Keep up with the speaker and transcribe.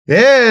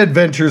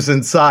Adventures in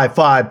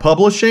Sci-Fi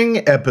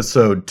Publishing,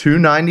 episode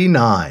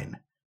 299,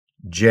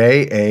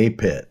 J.A.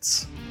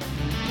 Pitts.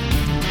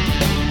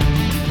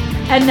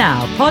 And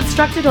now,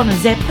 constructed on a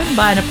zeppelin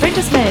by an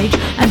apprentice mage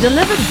and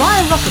delivered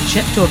via rocket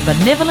ship to a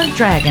benevolent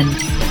dragon,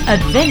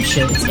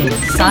 Adventures in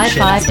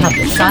Sci-Fi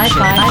Publishing.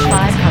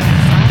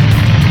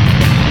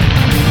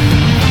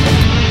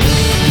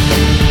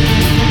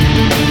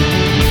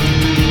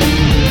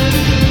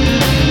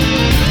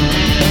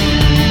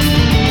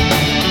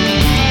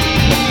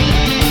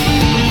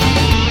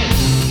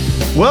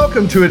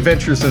 Welcome to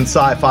Adventures in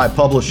Sci-Fi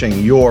Publishing,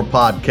 your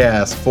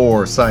podcast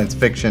for science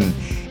fiction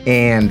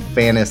and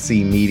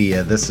fantasy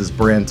media. This is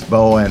Brent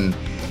Bowen,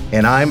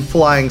 and I'm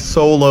flying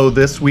solo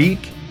this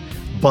week,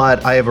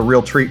 but I have a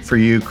real treat for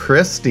you.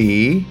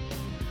 Kristi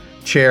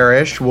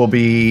Cherish will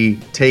be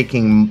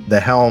taking the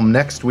helm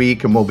next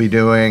week, and we'll be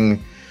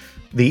doing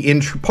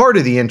the part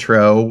of the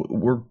intro.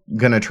 We're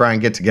going to try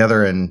and get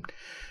together and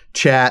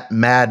chat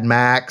Mad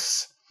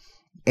Max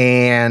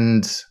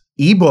and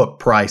ebook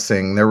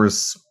pricing. There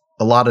was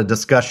a lot of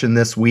discussion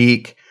this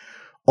week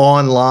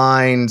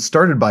online,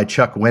 started by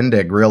Chuck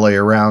Wendig, really,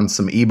 around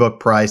some ebook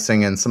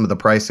pricing and some of the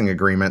pricing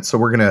agreements. So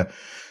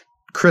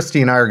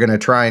Kristi and I are going to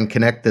try and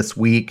connect this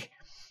week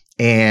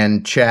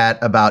and chat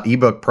about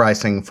ebook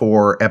pricing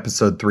for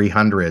episode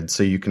 300.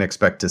 So you can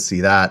expect to see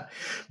that.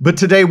 But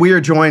today we are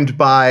joined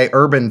by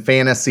urban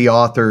fantasy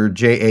author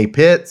J.A.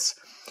 Pitts.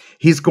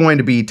 He's going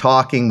to be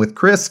talking with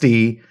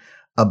Kristi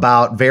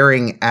about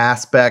varying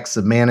aspects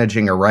of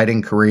managing a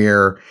writing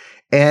career.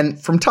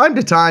 And from time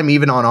to time,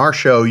 even on our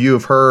show, you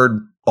have heard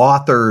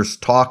authors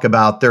talk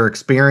about their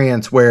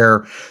experience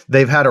where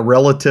they've had a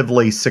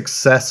relatively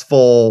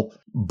successful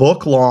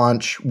book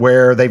launch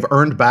where they've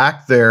earned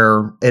back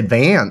their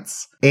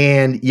advance,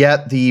 and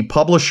yet the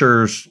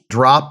publishers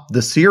dropped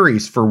the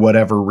series for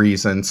whatever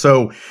reason.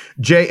 So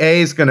J.A.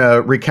 is going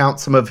to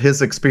recount some of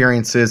his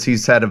experiences.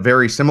 He's had a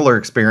very similar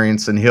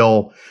experience, and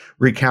he'll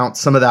recount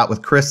some of that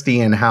with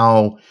Kristi and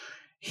how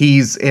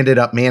he's ended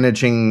up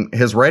managing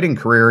his writing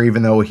career,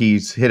 even though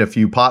he's hit a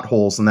few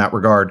potholes in that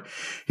regard.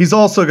 He's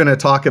also going to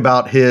talk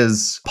about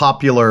his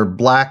popular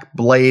Black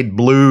Blade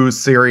Blues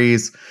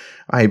series.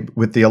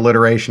 With the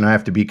alliteration, I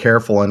have to be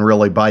careful and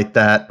really bite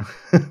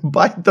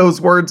those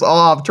words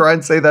off. Try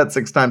and say that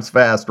 6 times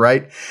fast,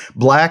 right?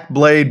 Black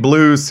Blade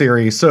Blues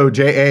series. So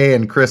J.A.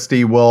 and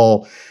Kristi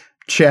will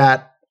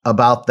chat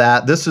about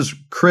that. This is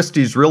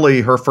Kristi's really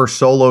her first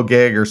solo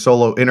gig or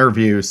solo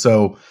interview.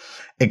 So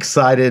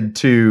excited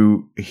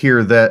to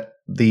hear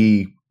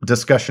the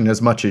discussion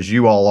as much as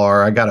you all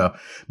are. I got a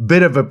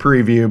bit of a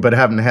preview, but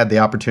haven't had the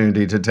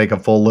opportunity to take a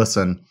full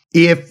listen.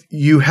 If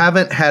you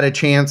haven't had a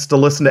chance to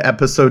listen to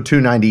episode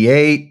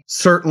 298,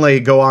 certainly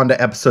go on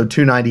to episode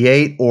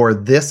 298 or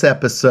this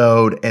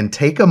episode and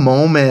take a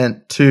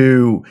moment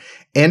to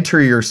enter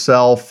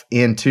yourself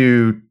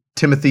into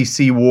Timothy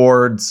C.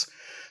 Ward's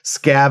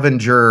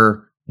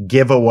scavenger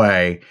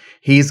giveaway.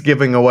 He's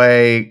giving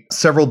away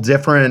several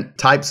different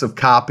types of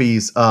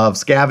copies of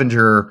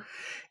Scavenger,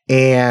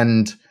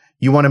 and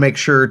you want to make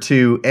sure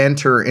to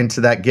enter into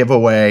that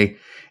giveaway.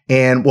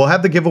 And we'll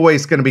have the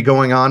giveaways going to be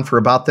going on for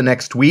about the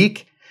next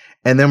week,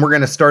 and then we're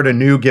going to start a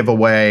new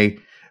giveaway.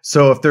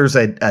 So if there's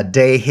a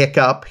day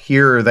hiccup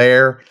here or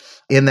there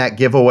in that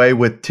giveaway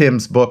with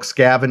Tim's book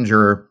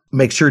Scavenger,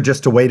 make sure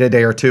just to wait a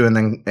day or two and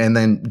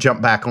then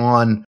jump back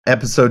on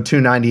episode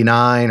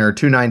 299 or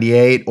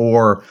 298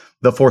 or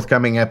the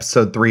forthcoming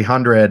episode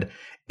 300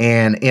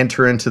 and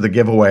enter into the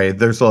giveaway.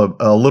 There's a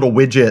little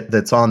widget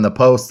that's on the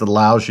post that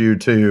allows you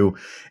to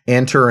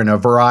enter in a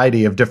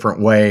variety of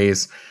different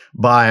ways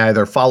by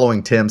either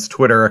following Tim's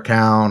Twitter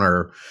account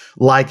or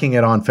liking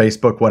it on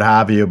Facebook, what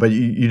have you. But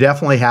you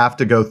definitely have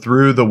to go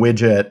through the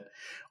widget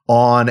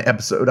on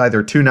episode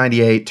either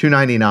 298,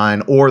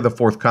 299, or the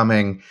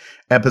forthcoming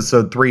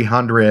episode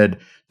 300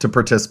 to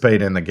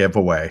participate in the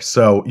giveaway.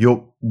 So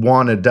you'll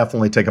want to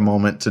definitely take a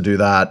moment to do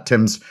that.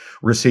 Tim's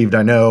received,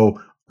 I know,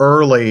 a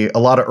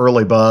lot of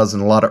early buzz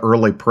and a lot of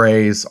early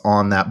praise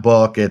on that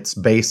book. It's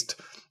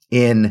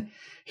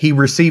he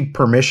received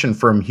permission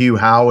from Hugh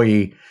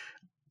Howey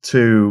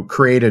to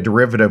create a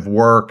derivative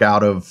work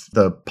out of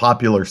the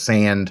popular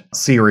Sand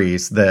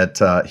series that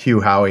Hugh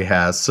Howey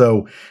has.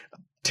 So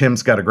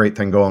Tim's got a great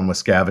thing going with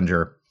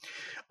Scavenger.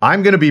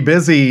 I'm going to be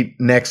busy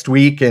next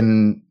week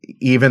and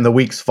even the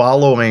weeks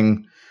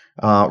following.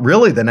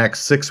 Really, the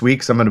next 6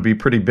 weeks, I'm going to be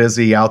pretty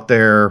busy out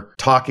there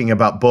talking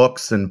about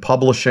books and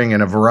publishing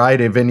in a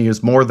variety of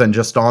venues, more than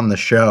just on the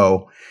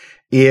show.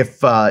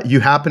 If you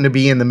happen to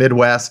be in the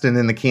Midwest and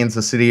in the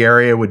Kansas City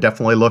area, would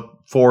definitely look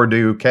forward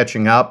to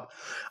catching up.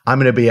 I'm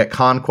going to be at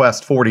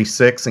Conquest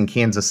 46 in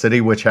Kansas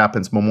City, which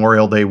happens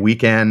Memorial Day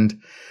weekend.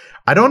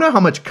 I don't know how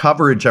much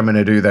coverage I'm going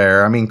to do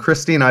there. I mean,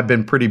 Kristi and I have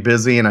been pretty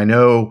busy, and I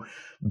know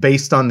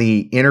based on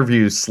the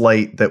interview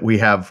slate that we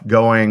have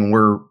going,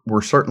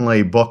 we're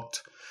certainly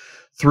booked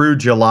through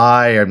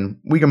July, and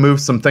we can move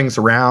some things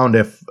around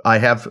if I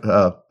have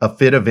a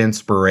fit of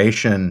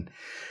inspiration.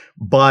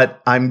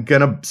 But I'm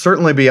going to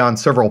certainly be on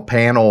several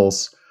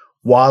panels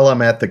while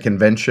I'm at the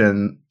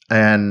convention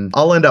and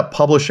I'll end up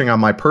publishing on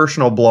my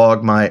personal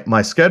blog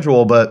my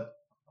schedule, but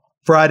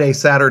Friday,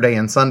 Saturday,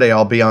 and Sunday,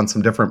 I'll be on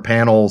some different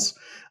panels,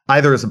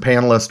 either as a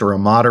panelist or a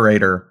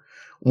moderator.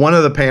 One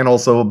of the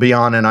panels that we'll be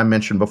on, and I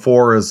mentioned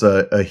before, is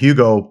a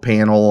Hugo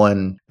panel,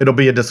 and it'll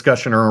be a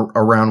discussion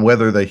around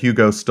whether the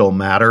Hugos still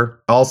matter.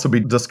 I'll also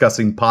be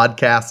discussing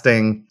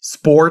podcasting,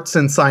 sports,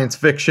 and science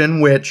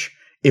fiction, which,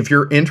 if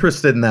you're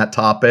interested in that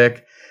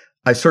topic,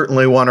 I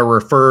certainly want to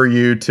refer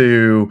you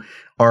to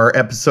our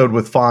episode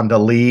with Fonda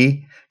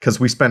Lee, because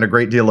we spend a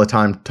great deal of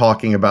time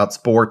talking about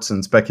sports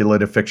and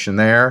speculative fiction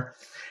there.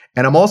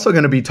 And I'm also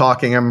going to be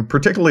talking, I'm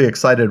particularly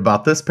excited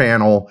about this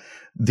panel,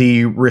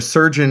 the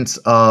resurgence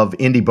of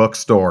indie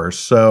bookstores.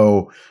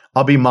 So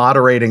I'll be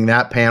moderating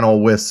that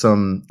panel with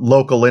some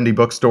local indie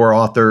bookstore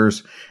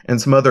authors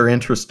and some other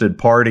interested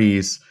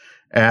parties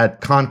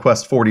at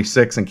Conquest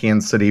 46 in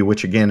Kansas City,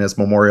 which again is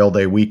Memorial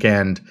Day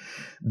weekend.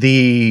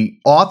 The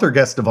author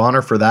guest of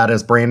honor for that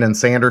is Brandon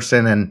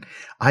Sanderson, and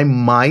I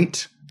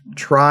might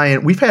try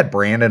and we've had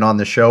Brandon on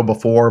the show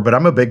before, but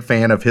I'm a big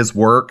fan of his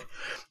work,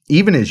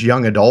 even his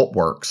young adult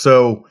work.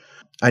 So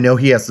I know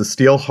he has the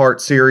Steelheart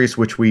series,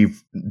 which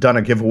we've done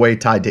a giveaway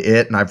tied to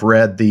it, and I've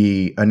read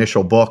the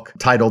initial book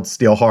titled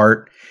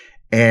Steelheart,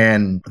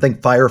 and I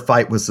think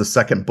Firefight was the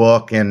second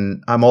book,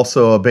 and I'm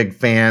also a big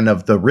fan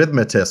of The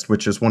Rhythmatist,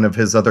 which is one of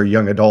his other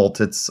young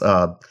adult. It's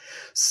kind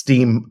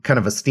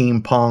of a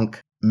steampunk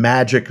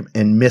magic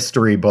and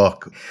mystery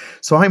book.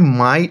 So I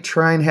might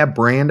try and have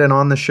Brandon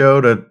on the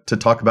show to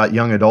talk about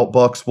young adult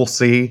books. We'll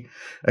see.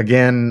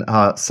 Again,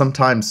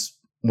 sometimes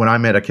when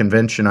I'm at a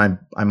convention,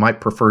 I might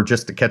prefer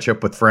just to catch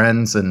up with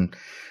friends and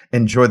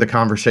enjoy the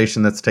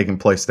conversation that's taking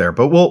place there.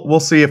 But we'll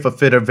see if a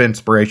fit of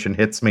inspiration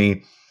hits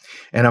me,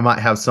 and I might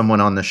have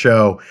someone on the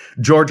show.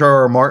 George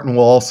R.R. Martin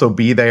will also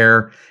be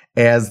there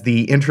as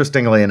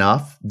interestingly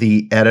enough,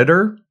 the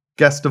editor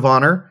guest of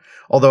honor.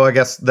 Although I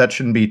guess that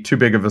shouldn't be too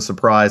big of a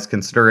surprise,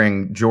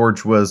 considering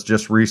George was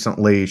just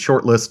recently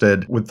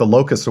shortlisted with the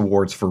Locus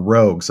Awards for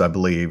Rogues, I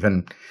believe.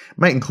 And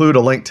might include a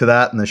link to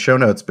that in the show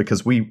notes,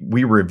 because we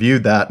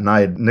reviewed that, and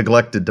I had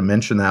neglected to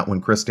mention that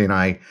when Kristi and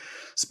I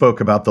spoke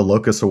about the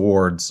Locus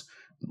Awards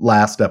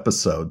last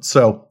episode.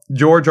 So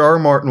George R.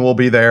 Martin will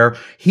be there.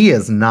 He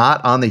is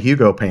not on the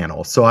Hugo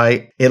panel. So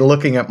in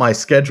looking at my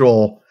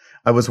schedule,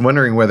 I was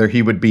wondering whether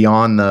he would be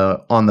on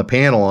the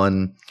panel,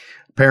 and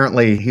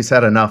apparently he's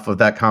had enough of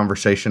that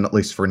conversation, at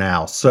least for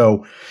now.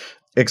 So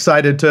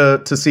excited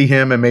to see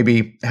him and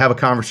maybe have a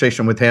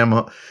conversation with him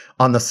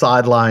on the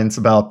sidelines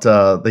about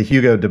the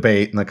Hugo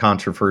debate and the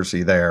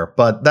controversy there.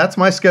 But that's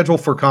my schedule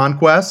for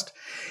Conquest.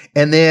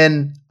 And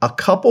then a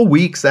couple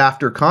weeks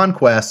after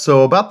Conquest,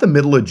 so about the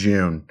middle of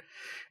June,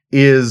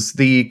 is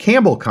the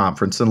Campbell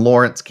Conference in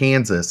Lawrence,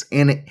 Kansas.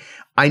 And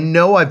I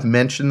know I've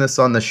mentioned this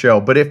on the show,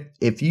 but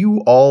if you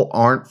all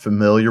aren't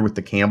familiar with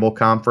the Campbell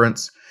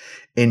Conference,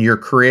 and you're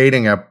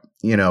creating a,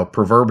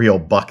 proverbial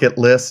bucket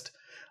list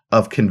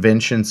of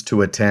conventions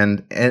to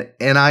attend.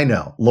 And I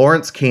know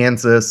Lawrence,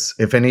 Kansas,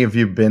 if any of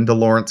you have been to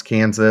Lawrence,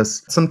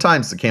 Kansas,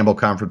 sometimes the Campbell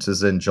Conference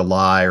is in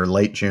July or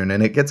late June,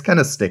 and it gets kind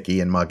of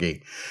sticky and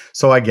muggy.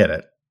 So I get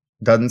it.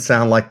 Doesn't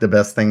sound like the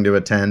best thing to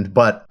attend,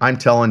 but I'm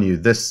telling you,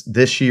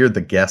 this year,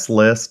 the guest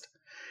list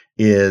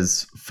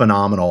is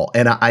phenomenal.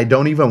 And I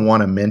don't even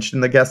want to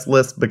mention the guest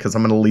list because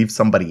I'm going to leave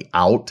somebody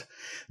out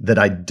that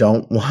I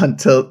don't want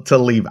to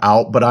leave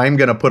out, but I'm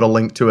going to put a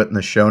link to it in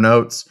the show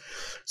notes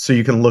so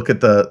you can look at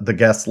the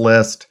guest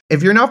list.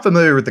 If you're not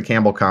familiar with the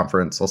Campbell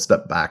Conference, I'll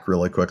step back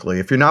really quickly.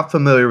 If you're not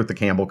familiar with the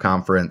Campbell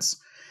Conference,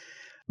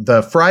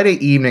 the Friday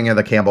evening of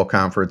the Campbell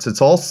Conference,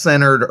 it's all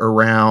centered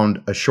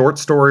around a short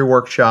story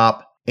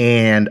workshop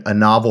and a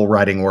novel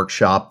writing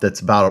workshop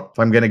that's about, if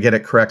I'm going to get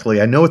it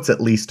correctly, I know it's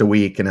at least a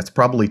week, and it's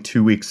probably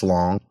 2 weeks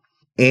long.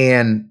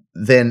 And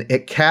then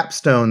it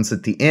capstones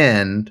at the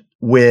end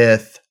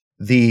with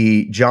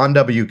the John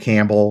W.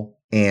 Campbell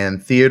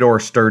and Theodore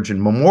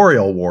Sturgeon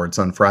Memorial Awards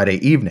on Friday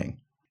evening.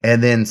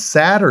 And then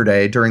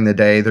Saturday during the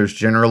day, there's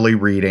generally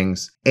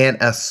readings and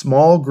a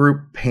small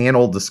group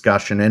panel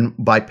discussion. And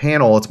by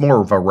panel, it's more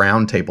of a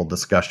roundtable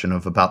discussion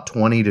of about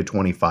 20 to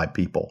 25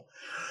 people.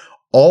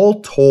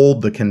 All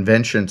told, the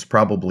convention's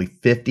probably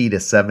 50 to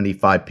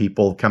 75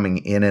 people coming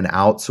in and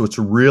out. So it's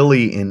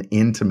really an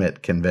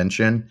intimate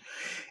convention.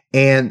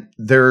 And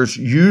there's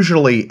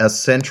usually a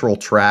central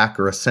track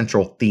or a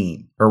central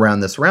theme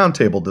around this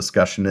roundtable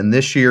discussion. And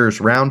this year's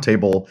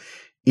roundtable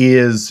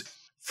is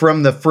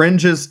From the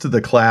Fringes to the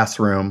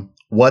Classroom,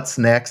 What's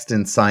Next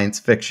in Science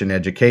Fiction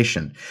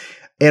Education.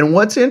 And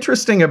what's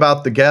interesting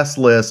about the guest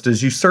list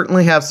is you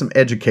certainly have some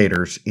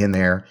educators in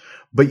there,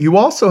 but you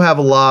also have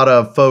a lot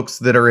of folks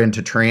that are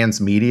into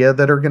transmedia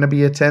that are going to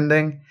be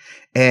attending,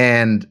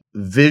 and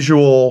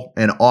visual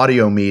and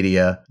audio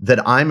media that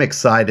I'm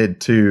excited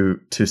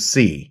to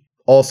see.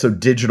 Also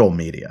digital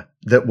media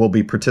that will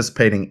be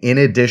participating in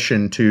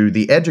addition to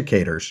the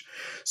educators.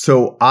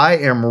 So I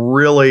am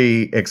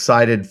really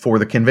excited for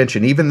the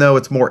convention, even though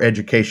it's more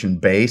education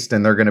based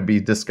and they're going to be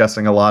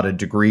discussing a lot of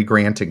degree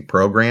granting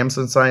programs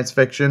in science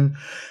fiction.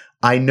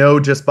 I know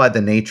just by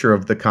the nature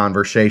of the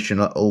conversation,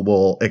 it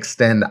will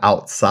extend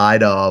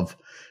outside of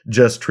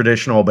just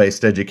traditional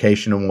based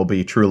education and will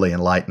be truly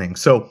enlightening.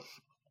 So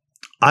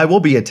I will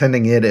be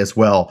attending it as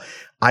well.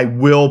 I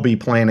will be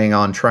planning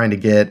on trying to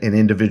get an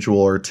individual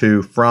or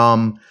two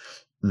from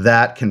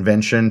that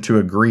convention to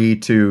agree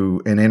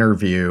to an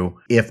interview,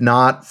 if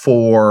not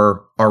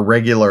for our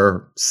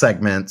regular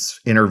segments,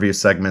 interview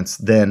segments,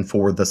 then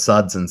for the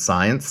Suds and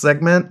Science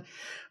segment.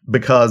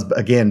 Because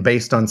again,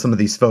 based on some of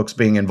these folks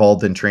being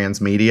involved in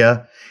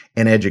transmedia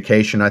and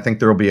education, I think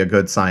there will be a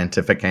good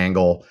scientific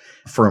angle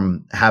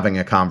from having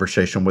a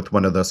conversation with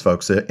one of those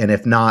folks. And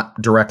if not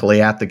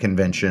directly at the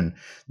convention,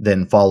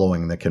 then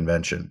following the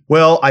convention.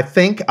 Well, I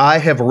think I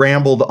have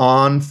rambled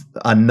on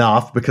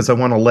enough because I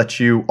want to let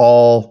you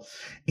all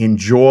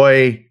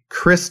enjoy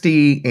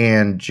Kristi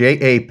and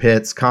J.A.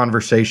 Pitt's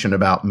conversation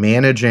about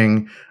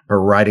managing a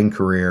writing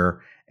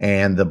career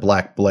and the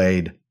Black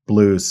Blade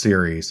Blues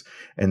series.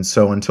 And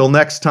so until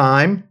next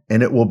time,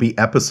 and it will be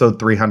episode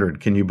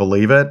 300. Can you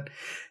believe it?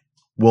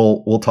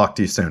 We'll talk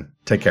to you soon.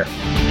 Take care.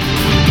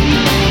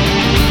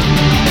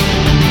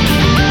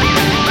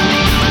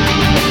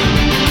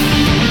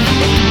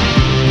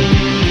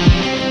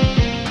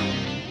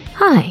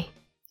 Hi,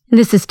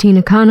 this is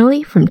Tina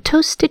Connolly from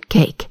Toasted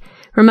Cake,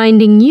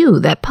 reminding you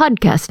that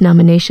podcast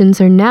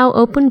nominations are now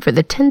open for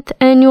the 10th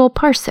Annual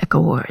Parsec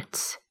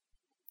Awards.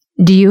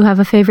 Do you have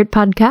a favorite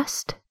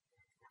podcast?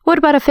 What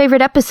about a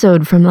favorite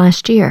episode from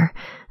last year?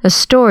 A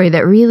story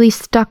that really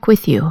stuck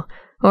with you?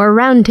 Or a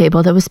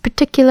roundtable that was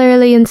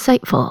particularly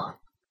insightful?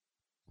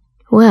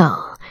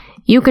 Well,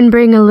 you can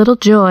bring a little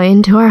joy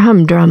into our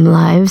humdrum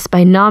lives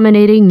by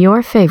nominating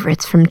your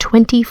favorites from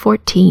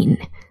 2014.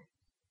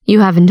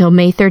 You have until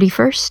May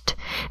 31st,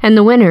 and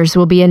the winners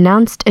will be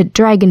announced at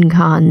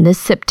DragonCon this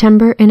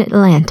September in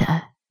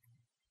Atlanta.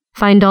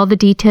 Find all the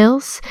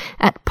details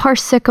at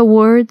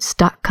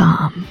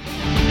parsecawards.com.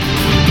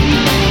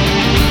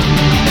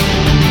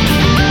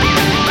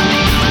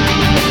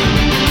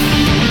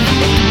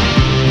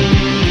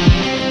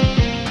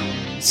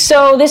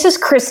 So this is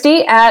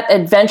Kristi at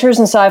Adventures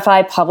in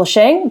Sci-Fi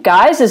Publishing.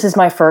 Guys, this is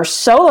my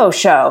first solo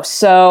show,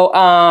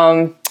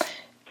 so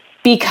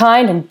be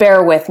kind and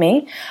bear with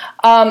me.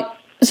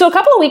 So a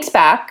couple of weeks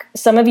back,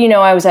 some of you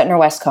know I was at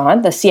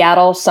NorwestCon, the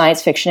Seattle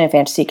Science Fiction and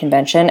Fantasy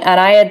Convention, and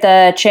I had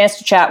the chance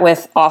to chat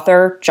with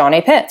author John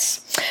A.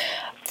 Pitts.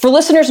 For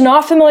listeners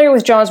not familiar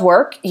with John's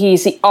work,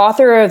 he's the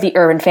author of the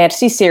urban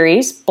fantasy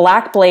series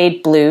Black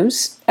Blade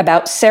Blues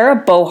about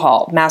Sarah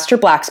Beauhall, master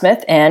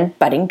blacksmith and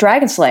budding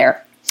dragon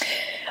slayer.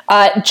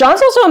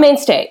 John's also a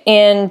mainstay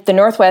in the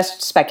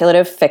Northwest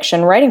speculative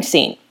fiction writing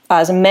scene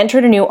as a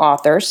mentor to new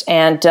authors,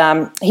 and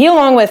he,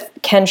 along with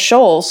Ken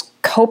Scholes,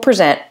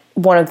 co-present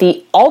one of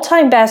the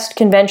all-time best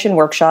convention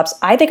workshops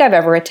I think I've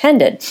ever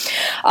attended.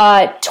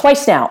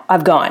 Twice now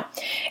I've gone.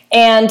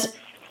 And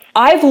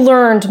I've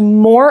learned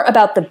more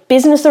about the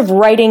business of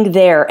writing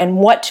there and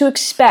what to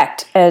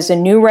expect as a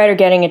new writer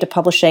getting into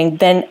publishing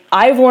than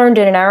I've learned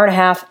in an hour and a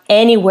half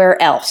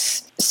anywhere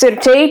else. So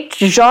today,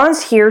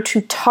 John's here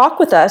to talk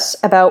with us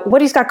about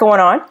what he's got going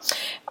on,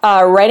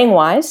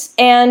 writing-wise,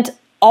 and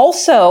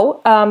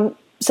also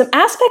some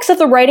aspects of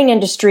the writing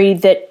industry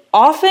that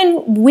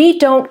often we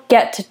don't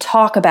get to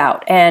talk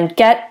about and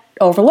get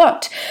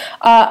overlooked.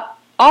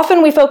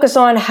 Often we focus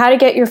on how to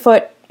get your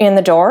foot in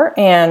the door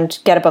and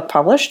get a book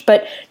published,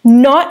 but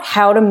not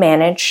how to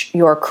manage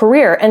your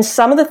career and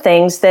some of the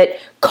things that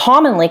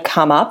commonly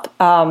come up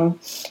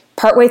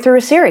partway through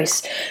a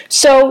series.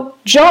 So,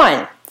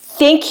 John,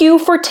 thank you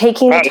for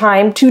taking the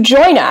time to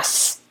join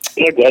us.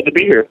 Yeah, glad to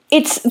be here.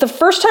 It's the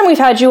first time we've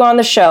had you on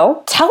the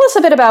show. Tell us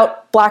a bit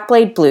about Black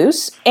Blade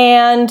Blues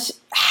and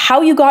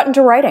how you got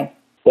into writing.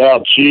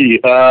 Well,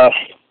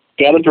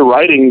 got into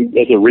writing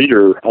as a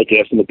reader, I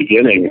guess, in the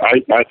beginning.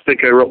 I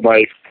think I wrote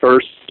my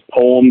first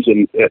poems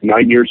at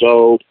 9 years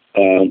old.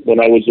 When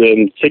I was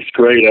in 6th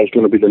grade, I was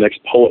going to be the next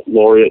poet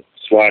laureate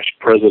 /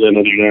 president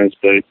of the United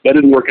States. That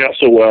didn't work out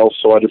so well,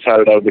 so I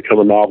decided I would become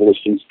a novelist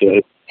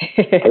instead.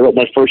 I wrote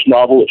my first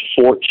novel at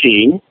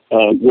 14,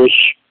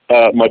 which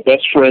my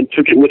best friend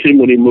took it with him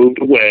when he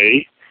moved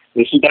away.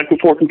 This is back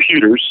before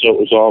computers, so it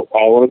was all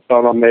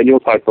on a manual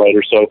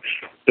typewriter, so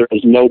there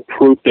was no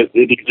proof that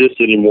it exists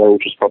anymore,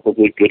 which is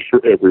probably good for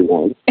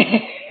everyone.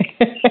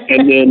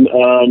 And then,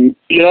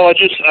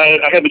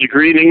 I have a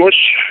degree in English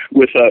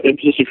with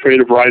emphasis in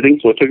creative writing,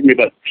 so it took me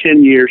about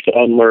 10 years to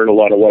unlearn a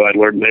lot of what I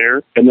learned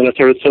there. And then I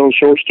started selling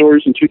short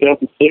stories in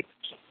 2006.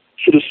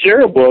 For the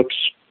Sarah books,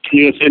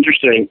 it's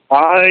interesting.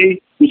 I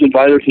was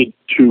invited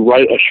to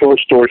write a short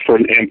story for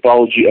an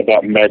anthology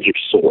about magic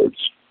swords.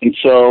 And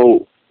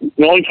so,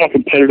 knowing how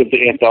competitive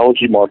the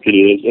anthology market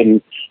is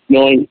and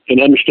knowing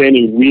and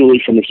understanding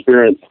really from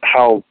experience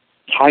how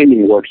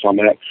timing works on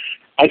that,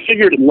 I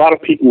figured a lot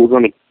of people were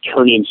going to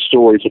turn in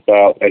stories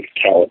about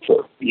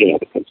Excalibur,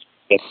 because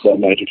that's that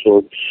magic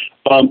sword.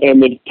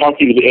 And then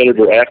talking to the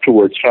editor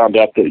afterwards, found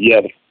out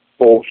that,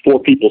 four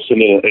people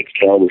sent in an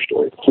Excalibur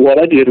story. So what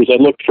I did was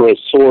I looked for a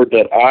sword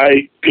that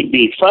I could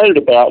be excited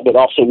about, but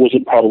also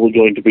wasn't probably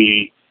going to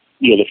be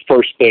the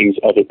first things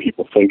other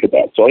people think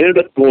about. So I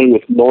ended up going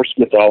with Norse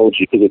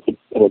mythology because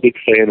I'm a big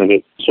fan of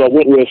it. So I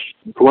went with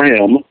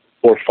Graham,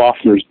 or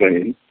Fafner's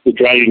Bane, the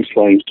dragon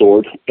slaying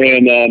sword.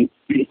 And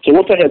so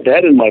once I had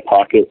that in my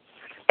pocket,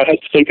 I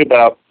had to think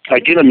about,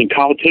 again, I'm in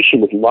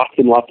competition with lots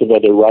and lots of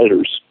other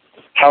writers.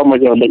 How am I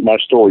going to make my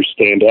story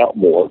stand out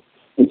more?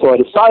 And so I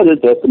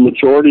decided that the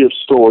majority of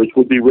stories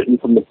would be written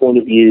from the point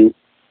of view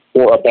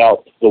or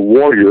about the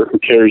warrior who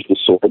carries the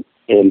sword,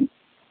 and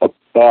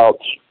about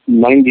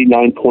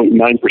 99.9%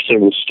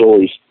 of the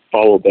stories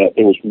followed that.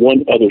 There was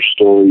one other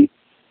story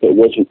that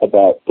wasn't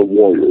about the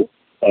warrior.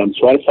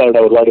 So I decided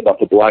I would write about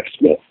the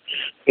blacksmith,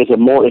 because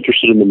I'm more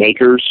interested in the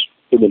makers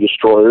than the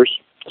destroyers.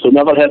 So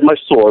now that I had my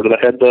sword and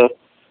I had the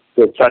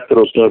fact that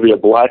I was going to be a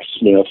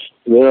blacksmith,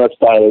 and then I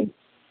decided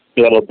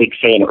that I'm a big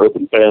fan of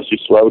urban fantasy,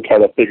 so I would try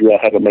to figure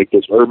out how to make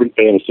this urban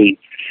fantasy,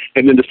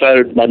 and then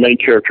decided my main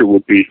character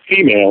would be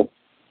female.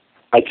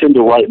 I tend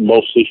to write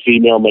mostly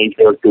female main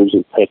characters.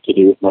 It has to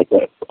do with my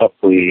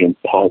upbringing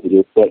and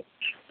positive. But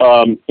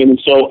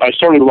and so I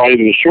started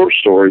writing a short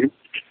story,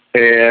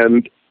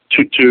 and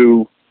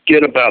to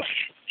get about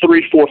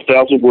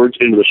 3,000-4,000 words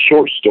into the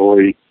short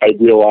story, I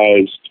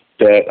realized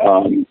that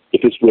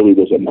this really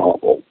was a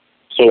novel.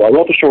 So I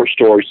wrote the short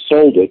story,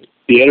 sold it.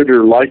 The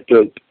editor liked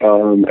it,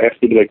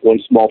 asked me to make one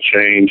small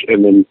change,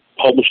 and then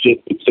published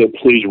it and said,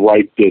 please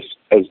write the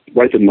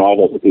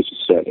novel that this is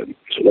set in.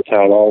 So that's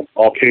how it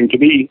all came to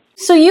be.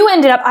 So you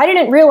ended up, I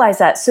didn't realize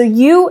that, so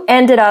you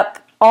ended up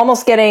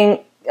almost getting,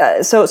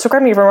 so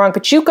correct me if I'm wrong,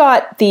 but you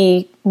got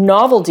the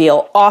novel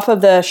deal off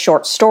of the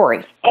short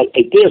story. I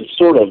did,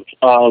 sort of.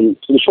 So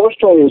the short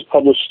story was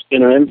published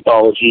in an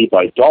anthology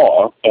by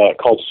Daw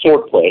called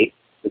Swordplay.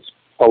 It's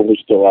probably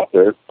still out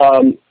there.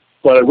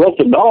 But I wrote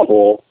the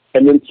novel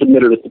and then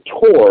submitted it to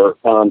Tor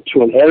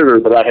to an editor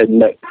that I had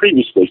met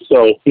previously.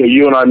 So,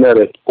 you and I met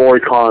at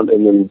Oricon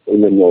and then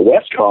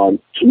WestCon.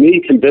 To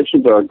me,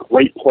 conventions are a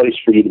great place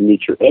for you to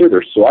meet your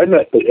editor. So I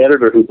met the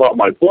editor who bought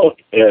my book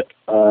at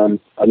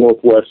a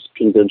Northwest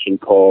convention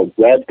called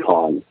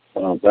RadCon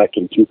back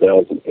in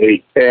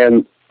 2008.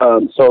 And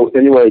so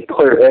anyway,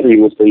 Claire Eddy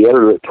was the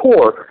editor at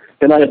Tor,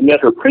 and I had met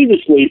her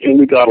previously, and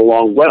we got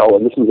along well.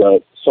 And this is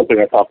something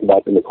I talk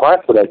about in the class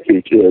that I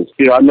teach is,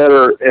 I met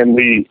her and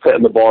we sat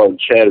in the bar and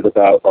chatted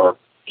about our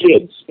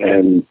kids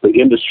and the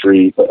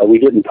industry, but we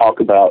didn't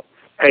talk about,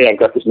 hey, I've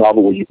got this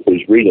novel, will you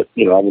please read it?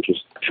 I was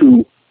just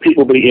two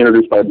people being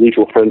introduced by a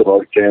mutual friend of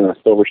ours, Jana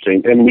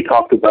Silverstein, and we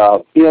talked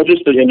about,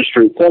 just the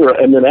industry, et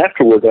cetera. And then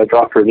afterwards, I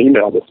dropped her an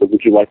email that said,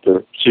 would you like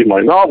to see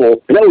my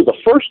novel? And that was the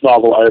first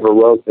novel I ever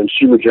wrote, and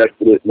she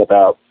rejected it in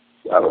about,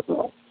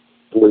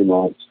 3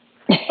 months.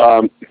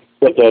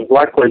 But the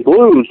Black Blade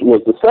Blues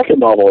was the second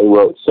novel I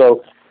wrote.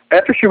 So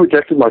after she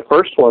rejected my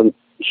first one,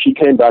 she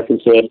came back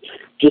and said,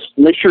 just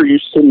make sure you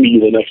send me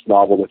the next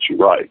novel that you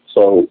write.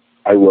 So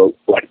I wrote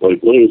Black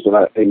Blade Blues, and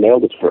I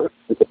mailed it to her.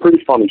 It's a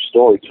pretty funny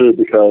story, too,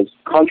 because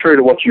contrary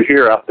to what you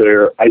hear out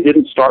there, I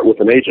didn't start with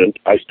an agent.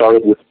 I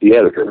started with the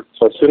editor.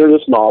 So I sent her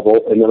this novel,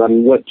 and then I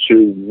went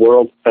to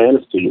World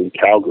Fantasy in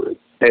Calgary.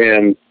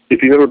 And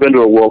if you've ever been to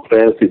a World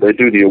Fantasy, they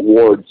do the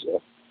awards,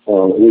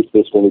 at least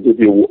this one, they did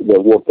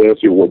the World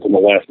Fantasy Awards on the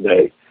last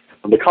day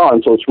of the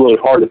con, so it's really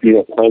hard if you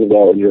don't plan it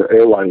out and your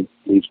airline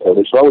leaves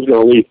early. So I was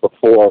going to leave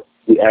before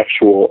the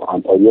actual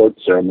award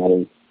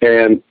ceremony.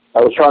 And I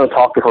was trying to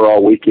talk to her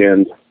all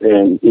weekend,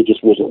 and it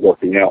just wasn't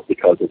working out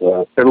because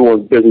of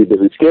everyone's busy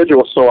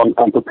schedule. So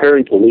I'm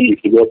preparing to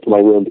leave, to go up to my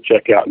room to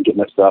check out and get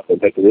my stuff and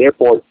head to the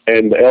airport.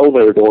 And the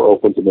elevator door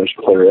opens, and there's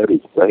Claire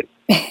Eddy, right?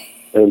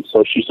 And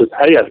so she says,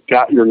 hey, I've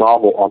got your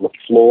novel on the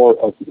floor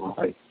of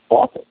my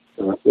office.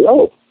 And I said,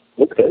 oh,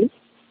 okay.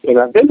 And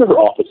I've been to her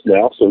office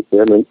now since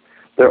then, and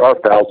there are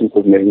thousands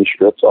of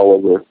manuscripts all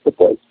over the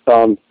place.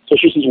 So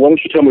she says, why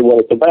don't you tell me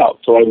what it's about?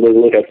 So I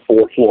literally had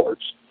 4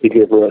 floors to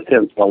give her a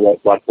hint on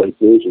what Black Blade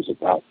Blues is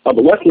about. But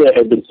luckily I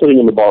had been sitting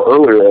in the bar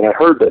earlier, and I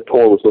heard that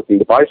Tor was looking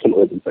to buy some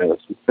urban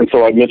fantasy. And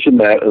so I mentioned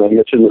that, and I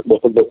mentioned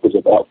what the book was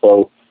about.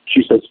 So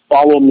she says,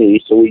 follow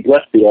me. So we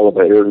left the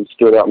elevator and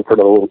stood out in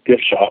front of a little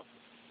gift shop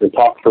and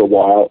talked for a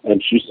while.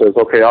 And she says,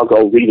 okay, I'll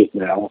go read it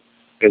now.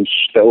 And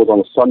that was on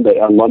a Sunday.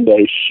 On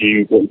Monday,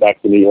 she went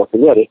back to New York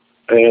and read it.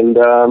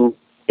 And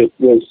it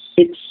was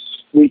 6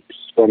 weeks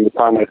from the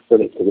time I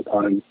sent it to the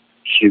time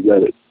she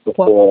read it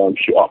before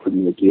she offered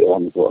me a deal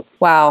on the book.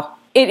 Wow.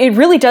 It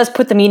really does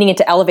put the meaning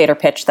into elevator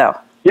pitch, though.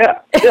 Yeah.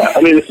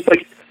 I mean, it's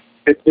like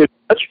it's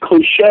such a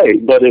cliche,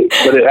 but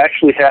it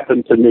actually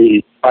happened to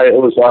me. It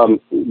was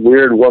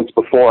weird. Once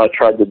before, I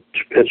tried to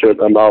pitch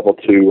a novel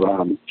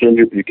to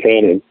Ginger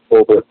Buchanan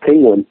over at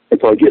Penguin, and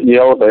so I get in the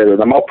elevator,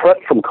 and I'm all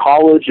prepped from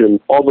college and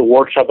all the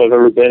workshop I've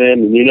ever been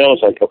in, and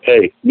it's like,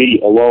 okay, me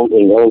alone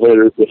in an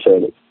elevator with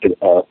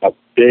a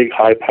big,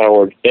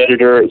 high-powered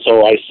editor. And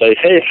so I say,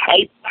 hey,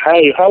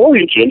 hi, how are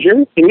you, Ginger?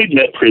 And we'd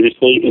met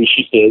previously, and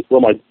she says,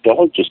 well, my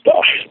dog just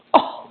died.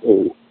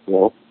 Oh,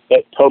 well,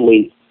 that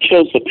totally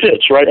kills the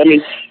pitch, right? I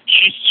mean,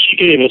 she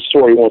gave a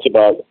story once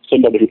about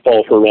somebody who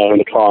followed her around in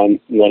the con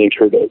wanting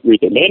her to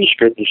read the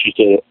manuscript, and she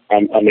said,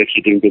 I'm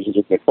actually doing business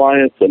with my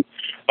clients, and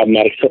I'm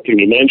not accepting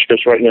your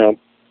manuscripts right now.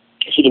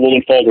 So the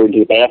woman followed her into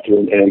the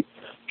bathroom and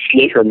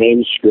slid her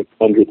manuscript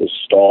under the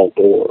stall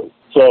door.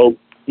 So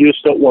you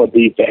just don't want to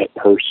be that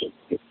person.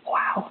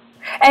 Wow.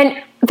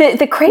 And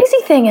the crazy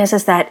thing is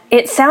that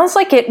it sounds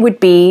like it would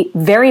be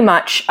very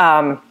much,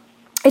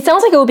 it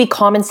sounds like it would be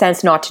common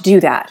sense not to do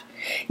that.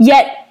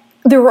 Yet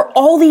there were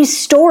all these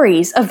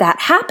stories of that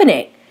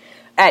happening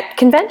at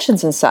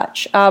conventions and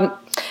such.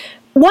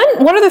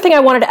 One other thing I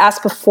wanted to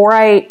ask before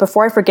I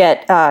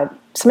forget,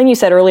 something you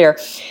said earlier.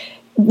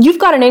 You've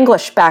got an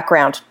English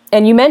background,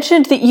 and you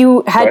mentioned that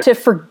you had to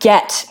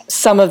forget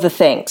some of the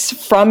things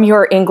from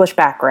your English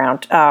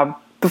background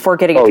before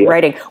getting into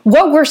writing.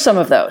 What were some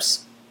of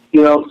those?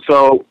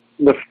 So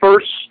the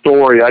first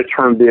story I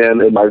turned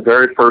in my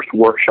very first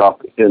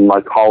workshop in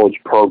my college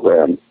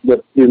program,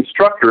 the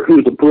instructor, who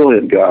was a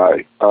brilliant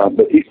guy,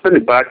 but he sent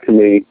it back to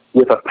me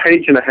with a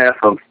page and a half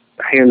of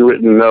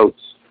handwritten notes.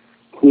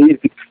 Please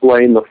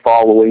explain the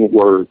following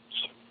words.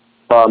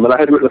 And I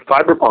had written a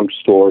cyberpunk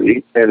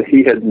story, and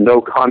he had no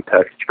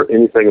context for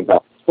anything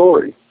about the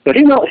story. Now,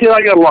 he and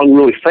I got along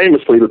really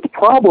famously, but the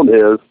problem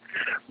is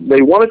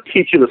they want to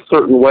teach it a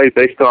certain way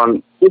based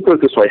on, let's put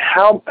it this way,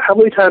 how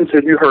many times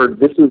have you heard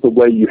this is the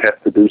way you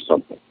have to do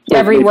something? So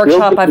every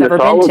workshop I've ever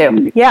been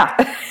to. Yeah.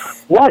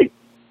 Right.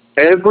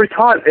 Every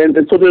time. And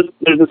so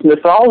there's this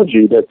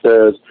mythology that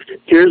says,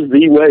 here's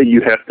the way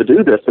you have to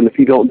do this, and if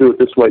you don't do it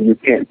this way, you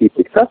can't be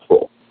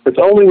successful. It's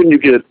only when you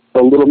get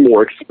a little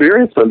more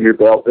experience under your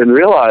belt and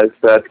realize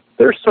that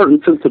there's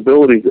certain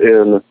sensibilities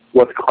in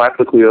what's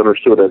classically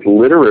understood as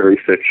literary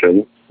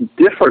fiction,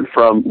 different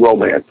from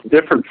romance,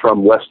 different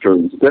from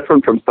westerns,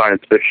 different from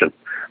science fiction.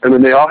 I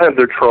mean, they all have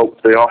their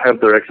tropes, they all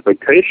have their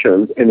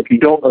expectations, and if you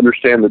don't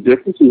understand the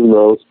differences in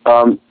those,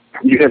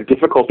 you have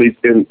difficulties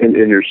in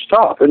your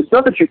stuff. And it's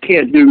not that you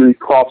can't do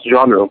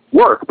cross-genre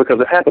work, because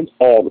it happens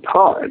all the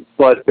time.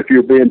 But if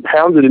you're being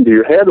pounded into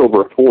your head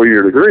over a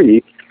 4-year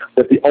degree,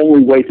 that the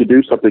only way to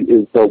do something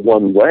is the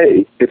one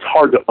way, it's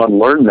hard to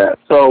unlearn that.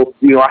 So,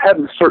 I had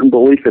a certain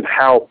belief in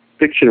how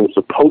fiction was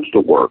supposed to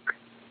work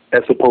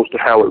as opposed to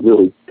how it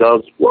really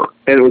does work.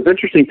 And it was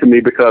interesting to me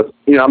because,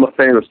 I'm a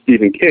fan of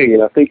Stephen King,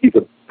 and I think he's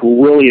a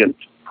brilliant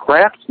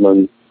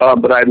craftsman,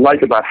 but I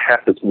like about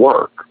half his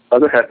work.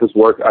 Other half his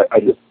work I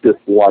just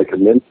dislike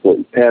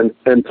immensely. And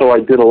so I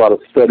did a lot of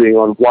studying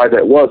on why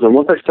that was. And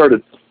once I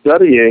started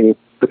studying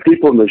the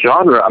people in the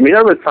genre, I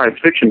read science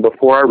fiction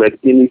before I read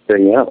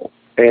anything else.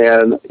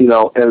 And,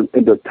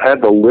 and to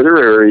have the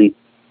literary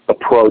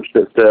approach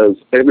that says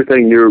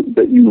everything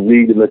that you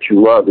read and that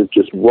you love is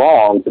just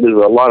wrong, there's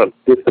a lot of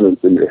dissonance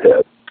in your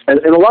head. And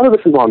a lot of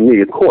this is on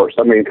me, of course.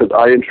 Because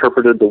I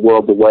interpreted the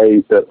world the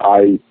way that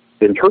I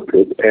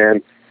interpreted.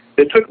 And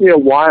it took me a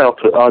while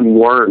to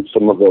unlearn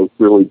some of those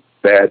really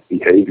bad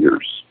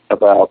behaviors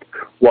about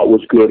what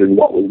was good and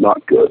what was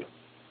not good.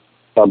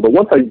 But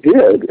once I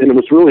did, and it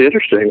was really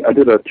interesting, I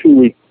did a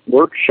 2-week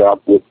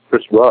workshop with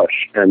Chris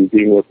Rush and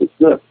Being with the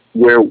Smith,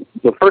 where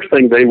the first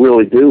thing they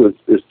really do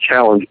is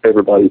challenge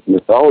everybody's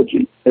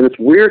mythology. And it's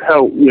weird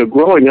how,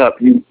 growing up,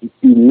 you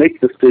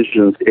make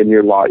decisions in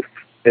your life.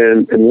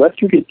 And unless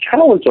you get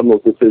challenged on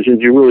those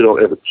decisions, you really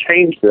don't ever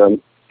change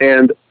them.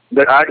 And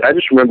I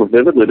just remember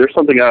vividly, there's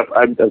something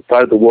I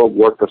decided the world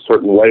worked a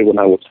certain way when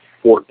I was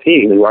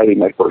 14 and writing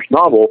my first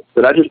novel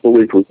that I just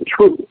believed was the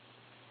truth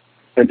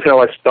until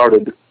I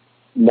started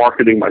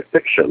marketing my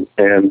fiction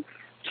and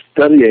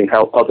studying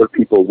how other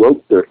people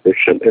wrote their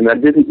fiction. And I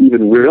didn't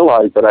even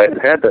realize that I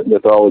had that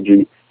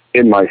mythology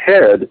in my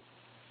head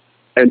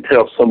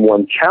until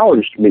someone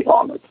challenged me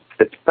on it.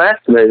 It's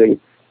fascinating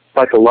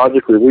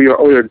psychologically. We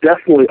are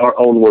definitely our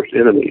own worst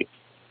enemy.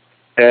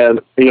 And,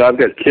 I've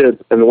got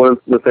kids, and one of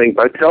the things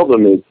I tell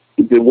them is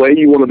the way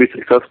you want to be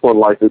successful in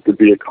life is to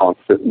be a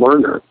constant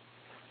learner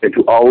and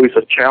to always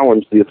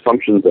challenge the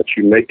assumptions that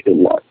you make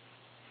in life.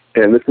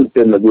 And this has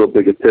been the real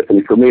big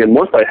epiphany for me. And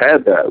once I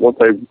had that, once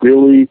I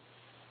really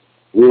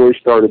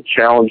started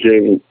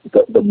challenging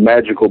the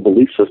magical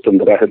belief system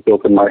that I had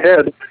built in my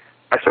head,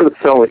 I started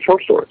selling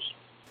short stories.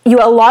 A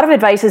lot of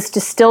advice is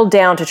distilled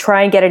down to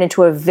try and get it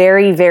into a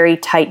very, very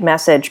tight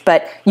message,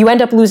 but you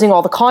end up losing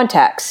all the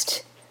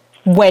context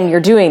when you're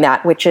doing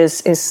that, which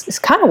is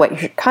kind of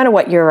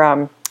what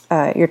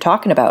you're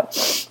talking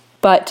about.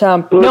 But it's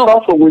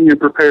also when you're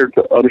prepared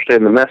to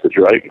understand the message,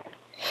 right?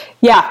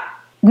 Yeah,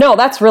 no,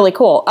 that's really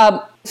cool.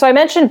 So I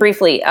mentioned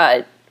briefly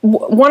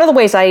one of the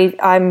ways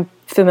I'm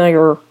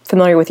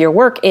familiar with your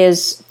work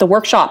is the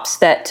workshops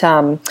that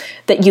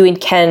you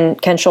and Ken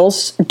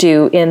Scholes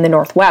do in the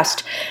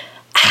Northwest.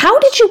 How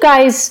did you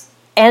guys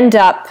end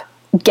up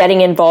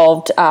getting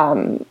involved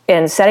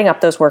in setting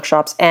up those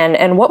workshops,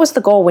 and what was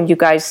the goal when you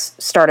guys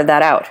started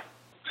that out?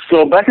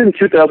 So back in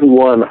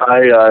 2001,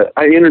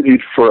 I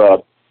interviewed for a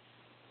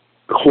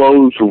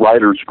closed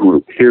writers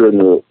group here in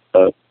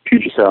the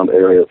Puget Sound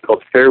area. It's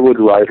called Fairwood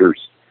Writers,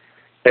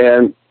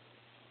 and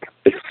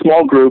it's a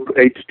small group,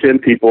 8 to 10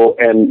 people,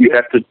 and you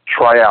have to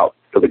try out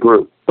for the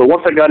group. So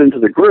once I got into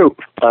the group,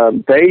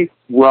 they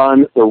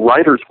run the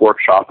writers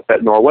workshop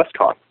at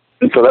NorwestCon.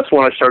 And so that's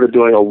when I started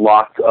doing a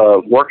lot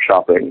of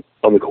workshopping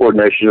on the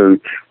coordination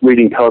and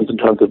reading tons and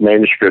tons of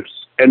manuscripts.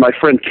 And my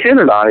friend Ken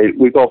and I,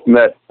 we both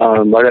met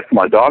right after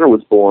my daughter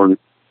was born,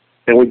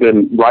 and we've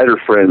been writer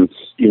friends,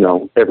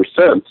 ever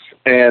since.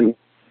 And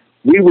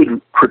we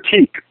would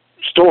critique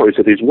stories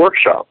at these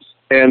workshops.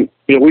 And,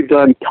 we've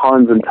done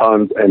tons and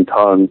tons and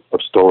tons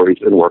of stories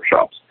in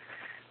workshops.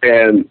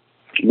 And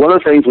one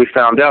of the things we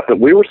found out that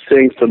we were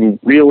seeing some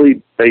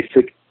really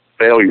basic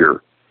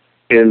failure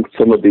in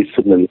some of these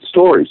submitted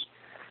stories.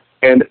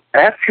 And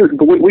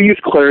we use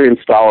Clarion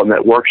style in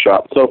that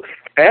workshop. So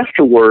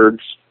afterwards,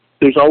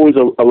 there's always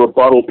a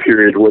rebuttal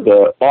period where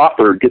the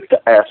author gets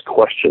to ask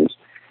questions.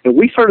 And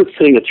we started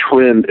seeing a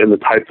trend in the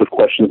types of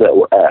questions that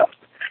were asked.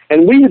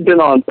 And we had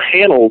been on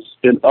panels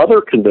in other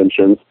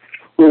conventions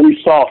where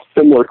we saw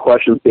similar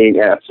questions being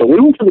asked. So we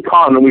went to the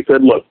con and we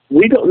said, look,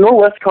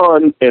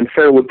 Norwestcon and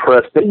Fairwood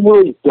Press, they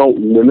really don't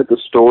limit the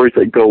stories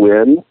that go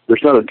in.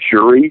 There's not a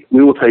jury.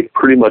 We will take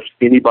pretty much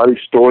anybody's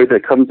story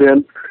that comes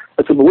in.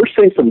 I said, but we're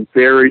seeing some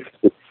very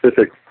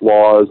specific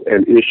flaws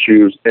and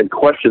issues and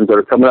questions that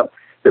are coming up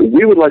that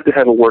we would like to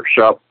have a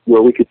workshop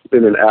where we could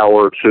spend an hour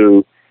or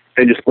two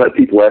and just let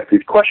people ask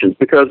these questions.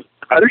 Because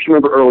I just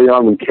remember early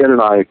on when Ken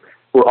and I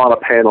were on a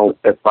panel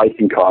at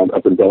BikingCon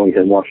up in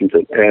Bellingham,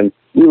 Washington, and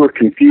we were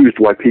confused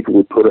why people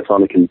would put us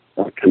on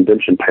a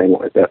convention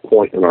panel at that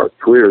point in our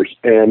careers.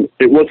 And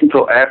it wasn't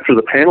until after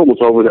the panel was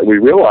over that we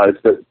realized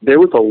that there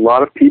was a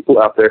lot of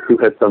people out there who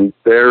had some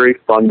very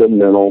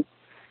fundamental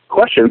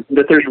questions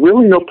that there's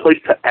really no place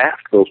to ask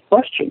those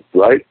questions,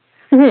 right?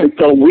 Mm-hmm. And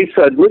so we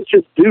said, let's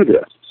just do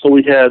this. So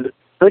we had,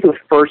 I think the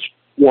first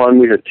one,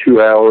 we had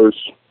 2 hours.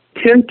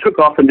 Ken took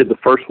off and did the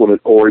first one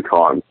at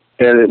Oricon,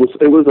 and it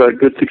was a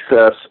good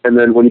success. And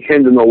then when he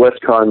came to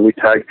Norwestcon, we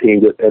tag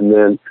teamed it. And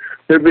then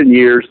there have been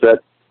years that,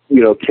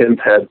 Ken's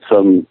had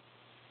some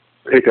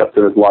hiccups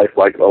in his life,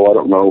 like,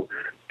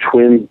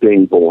 twins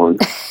being born.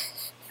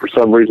 For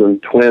some reason,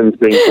 twins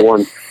being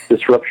born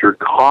disrupts your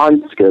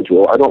con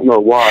schedule. I don't know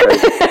why.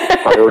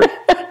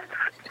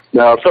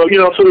 No, so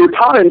there were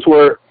times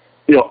where,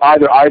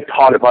 either I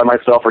taught it by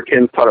myself or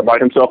Ken taught it by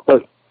himself,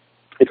 but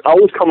it's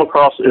always come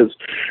across as,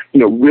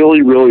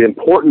 really, really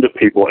important to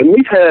people. And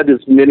we've had as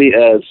many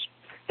as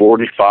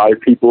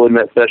 45 people in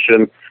that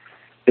session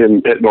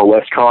at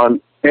Norwestcon,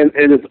 and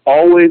it's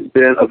always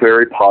been a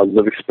very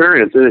positive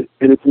experience. And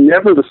it's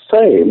never the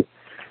same.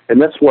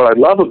 And that's what I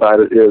love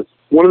about it is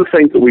one of the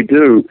things that we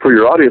do for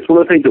your audience,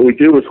 one of the things that we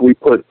do is we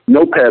put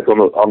notepads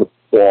on the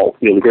wall,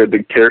 the great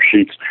big tear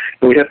sheets,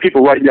 and we have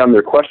people write down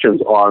their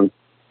questions on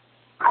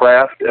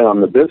craft and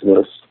on the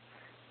business,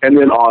 and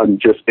then on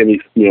just any,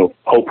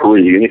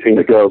 potpourri, anything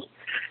that goes.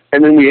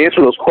 And then we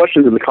answer those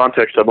questions in the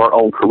context of our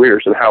own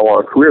careers and how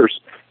our careers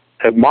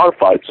have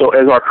modified. So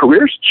as our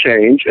careers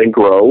change and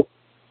grow,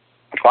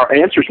 our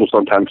answers will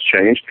sometimes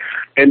change.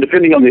 And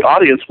depending on the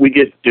audience, we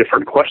get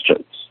different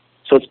questions.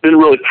 So it's been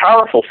really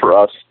powerful for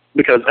us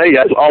because, I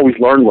always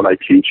learn when I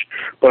teach,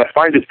 but I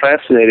find it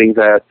fascinating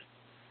that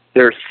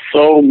there's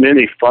so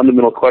many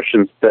fundamental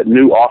questions that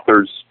new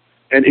authors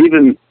and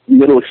even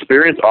middle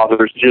experienced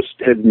authors just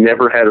had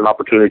never had an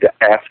opportunity to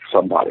ask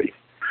somebody.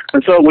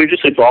 And so we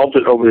just evolved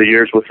it over the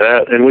years with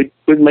that, and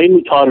we've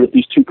mainly taught it at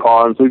these two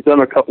cons. We've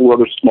done a couple of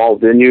other small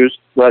venues,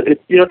 but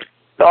it's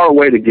our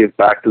way to give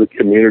back to the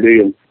community,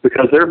 and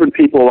because there have been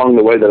people along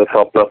the way that have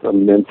helped us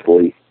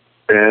immensely,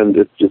 and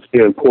it's just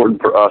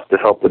important for us to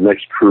help the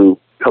next crew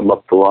come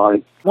up the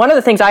line. One of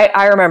the things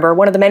I remember,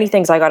 one of the many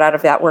things I got out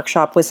of that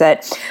workshop was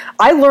that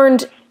I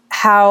learned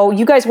how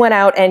you guys went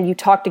out and you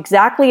talked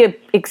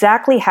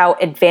exactly how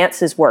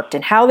advances worked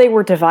and how they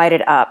were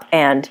divided up,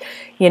 and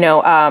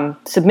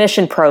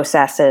submission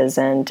processes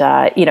and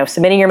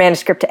submitting your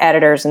manuscript to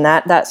editors and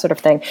that sort of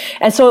thing.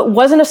 And so it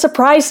wasn't a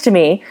surprise to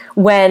me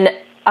when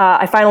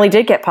I finally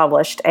did get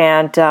published,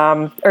 and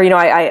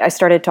I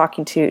started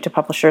talking to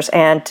publishers,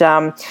 and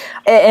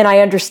I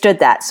understood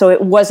that. So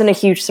it wasn't a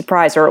huge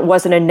surprise, or it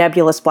wasn't a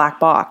nebulous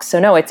black box. So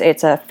no,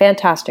 it's a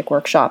fantastic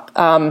workshop.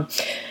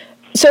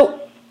 So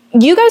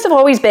you guys have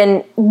always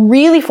been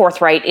really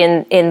forthright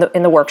in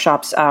the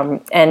workshops,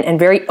 and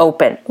very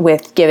open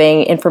with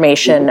giving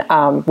information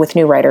with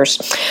new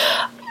writers,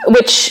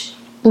 which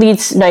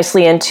leads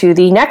nicely into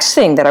the next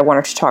thing that I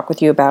wanted to talk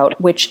with you about,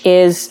 which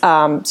is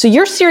so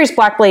your series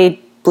Black Blade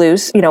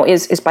Blues,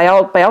 is by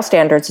all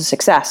standards a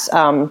success.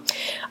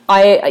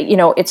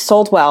 It's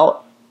sold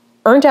well,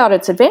 earned out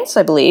its advance,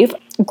 I believe.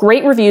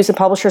 Great reviews in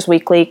Publishers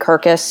Weekly,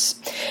 Kirkus.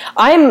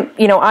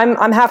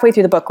 I'm halfway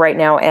through the book right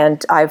now,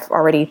 and I've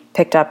already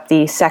picked up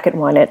the second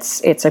one.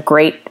 It's a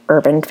great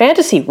urban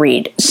fantasy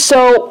read.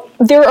 So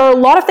there are a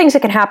lot of things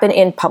that can happen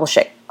in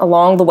publishing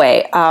along the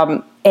way,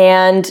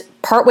 and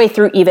partway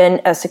through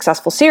even a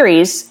successful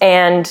series.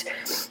 And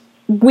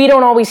we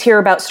don't always hear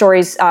about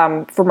stories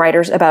from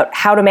writers about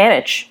how to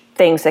manage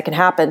things that can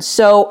happen.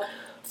 So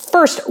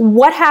first,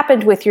 what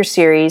happened with your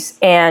series,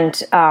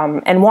 and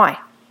why?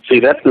 See,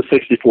 that's the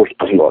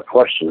 $64,000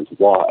 question, is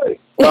why.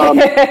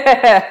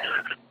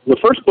 The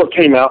first book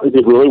came out and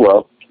did really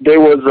well. There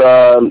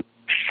was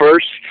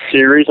first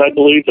series, I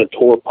believe, that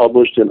Tor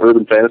published in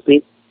urban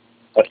fantasy.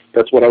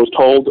 That's what I was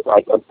told.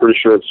 I'm pretty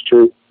sure it's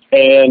true.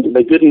 And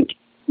they didn't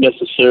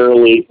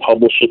necessarily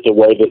publish it the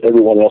way that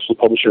everyone else was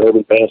publishing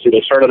urban fantasy.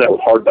 They started out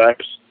with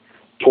hardbacks.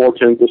 Tor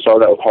tends to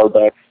start out with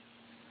hardbacks.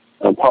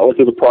 Partly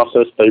through the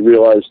process, they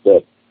realized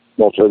that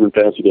most urban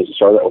fantasy doesn't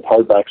start out with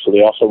hardback, so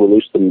they also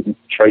released the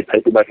trade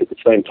paperback at the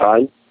same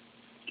time.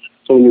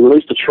 So when you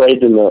release the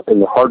trade in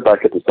the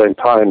hardback at the same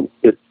time,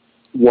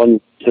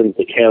 one tends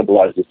to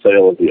cannibalize the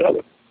sale of the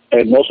other.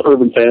 And most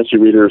urban fantasy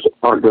readers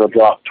aren't going to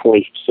drop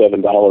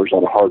 $27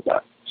 on a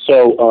hardback.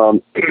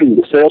 So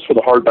the sales for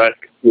the hardback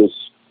was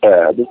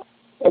bad,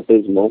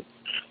 abysmal.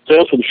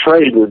 Sales for the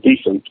trade were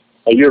decent.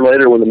 A year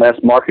later, when the mass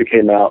market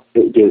came out,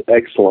 it did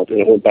excellent, and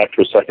it went back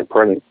to a second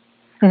printing.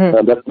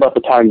 That's about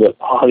the time that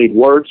Honeyed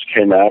Words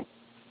came out.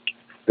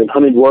 And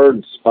Honeyed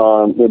Words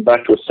went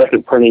back to a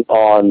second printing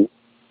on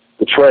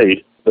the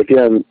trade.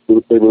 Again,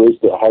 they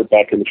released the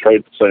hardback and the trade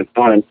at the same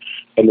time,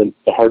 and then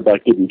the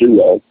hardback didn't do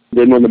well.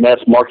 Then when the mass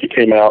market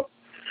came out,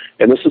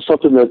 and this is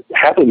something that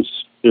happens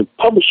in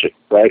publishing,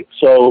 right?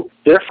 So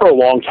there for a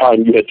long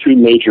time, you had two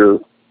major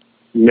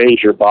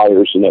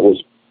buyers, and that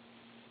was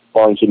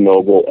Barnes &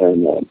 Noble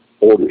and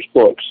Borders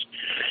Books.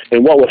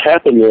 And what would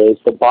happen is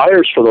the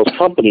buyers for those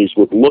companies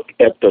would look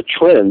at the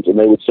trends, and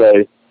they would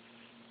say,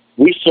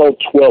 we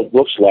sold 12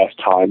 books last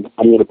time,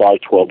 I'm going to buy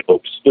 12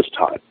 books this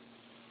time.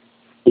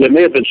 And it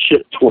may have been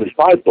shipped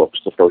 25 books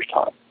the first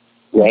time,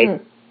 right?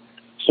 Mm-hmm.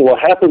 So what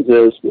happens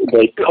is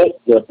they cut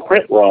the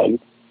print run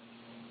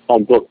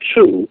on book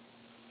 2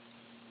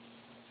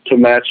 to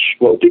match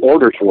what the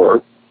orders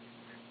were,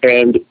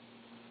 and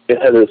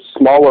it had a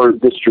smaller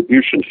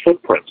distribution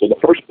footprint. So the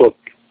first book,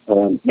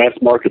 mass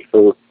market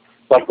for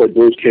Black White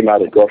Blues, came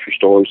out at grocery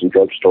stores and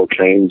drugstore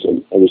chains,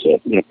 and it was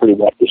a pretty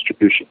wide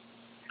distribution.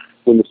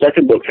 When the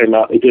second book came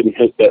out, it didn't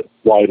hit that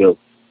wide an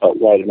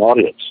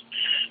audience.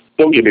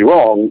 Don't get me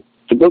wrong,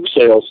 the book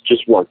sales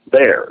just weren't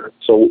there.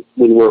 So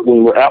when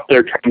we're out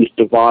there trying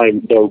to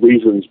divine the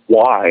reasons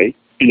why,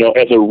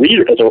 as a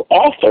reader, as an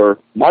author,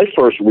 my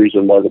first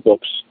reason why the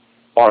books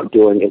aren't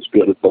doing as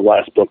good as the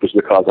last book is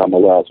because I'm a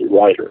lousy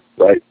writer,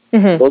 right?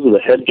 Mm-hmm. Those are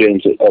the head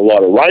games that a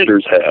lot of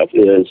writers have.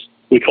 Is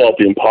we call it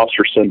the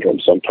imposter syndrome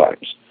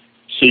sometimes.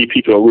 See,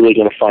 people are really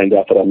going to find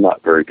out that I'm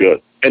not very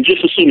good. And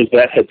just as soon as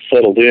that had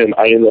settled in,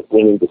 I ended up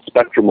winning the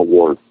Spectrum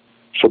Award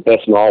for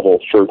Best Novel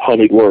for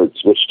Honeyed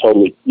Words, which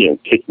totally,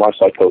 kicked my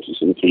psychosis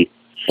in the teeth.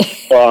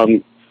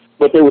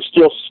 But there were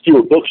still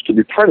fewer books to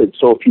be printed.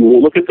 So if you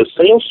look at the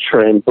sales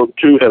trend, book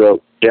 2 had a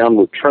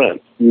downward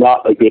trend.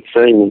 Not a good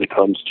thing when it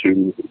comes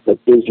to the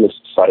business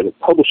side of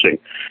publishing.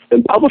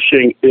 And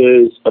publishing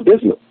is a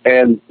business,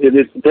 and it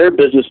is their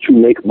business to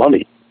make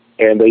money.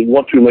 And they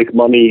want to make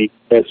money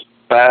as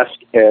fast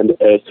and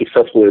as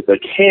successfully as they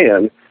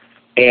can.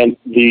 And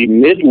the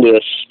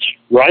mid-list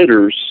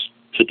writers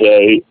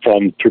today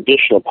from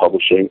traditional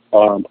publishing,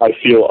 I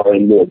feel, are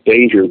in more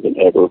danger than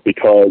ever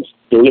because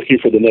they're looking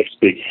for the next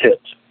big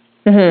hit.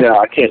 Mm-hmm. Now,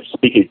 I can't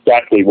speak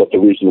exactly what the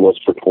reason was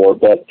for Tor,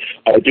 but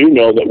I do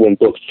know that when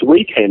book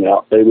 3 came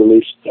out, they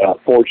released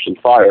Forged in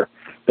Fire.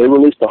 They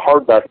released the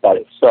hardback by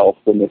itself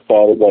when they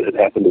saw what had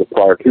happened to the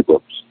prior 2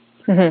 books.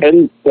 Mm-hmm.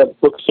 And the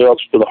book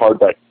sales for the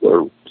hardback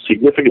were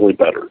significantly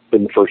better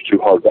than the first 2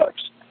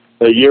 hardbacks.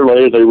 A year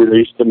later, they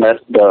released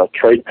the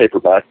trade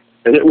paperback,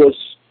 and it was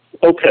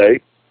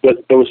okay,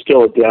 but there was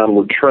still a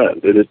downward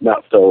trend. It did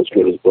not sell as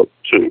good as book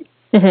 2.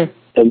 Mm-hmm.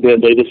 And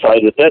then they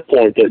decided at that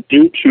point that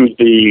due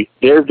to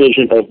their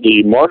vision of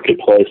the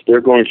marketplace,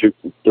 they're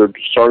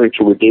starting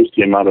to reduce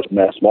the amount of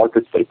mass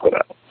markets they put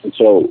out. And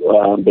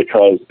so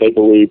because they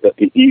believe that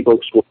the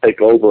ebooks will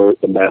take over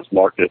the mass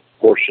market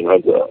portion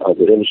of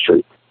the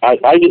industry.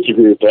 I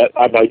disagree with that.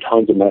 I buy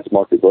tons of mass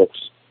market books,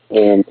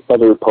 and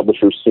other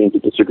publishers seem to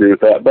disagree with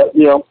that. But,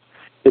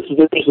 this is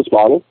their business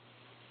model.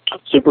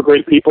 Super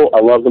great people. I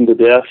love them to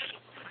death.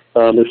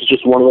 It's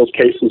just one of those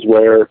cases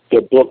where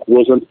the book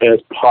wasn't as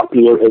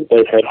popular as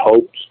they had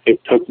hoped.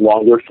 It took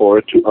longer for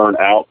it to earn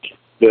out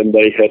than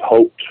they had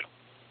hoped.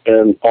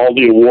 And all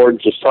the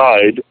awards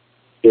aside,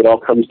 it all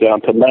comes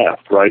down to math,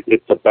 right?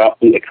 It's about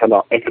the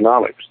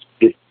economics.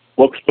 If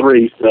book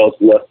 3 sells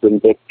less than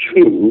book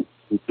 2,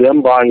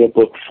 them buying a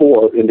book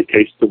 4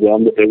 indicates to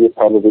them that they will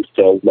probably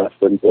sell less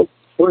than book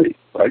 3,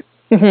 right?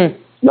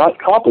 Mm-hmm. Not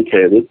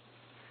complicated.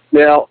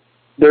 Now,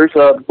 there's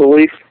a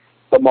belief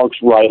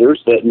amongst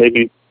writers that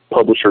maybe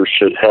publishers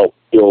should help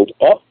build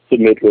up the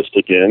midlist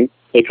again,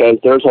 because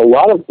there's a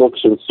lot of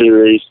books and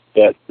series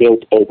that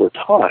built over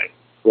time,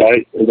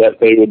 right? And that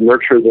they would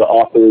nurture the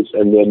authors,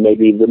 and then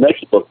maybe the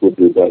next book would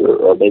do better,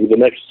 or maybe the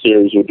next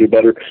series would do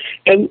better.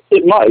 And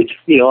it might,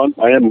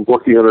 I am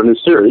working on a new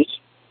series,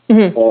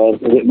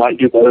 mm-hmm. And it might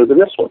do better than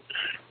this one.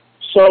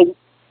 So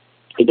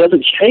it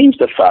doesn't change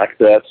the fact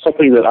that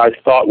something that I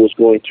thought was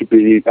going to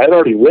be, I'd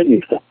already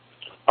written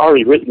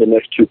the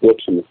next 2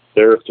 books in the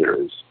Sarah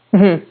series.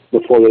 Mm-hmm.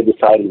 Before they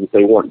decided that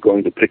they weren't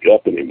going to pick it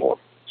up anymore.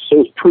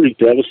 So it's pretty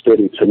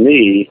devastating to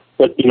me,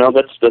 but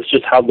that's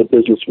just how the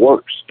business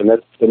works, and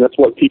that's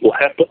what people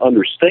have to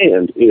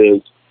understand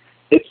is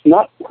it's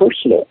not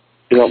personal.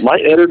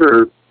 My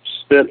editor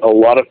spent a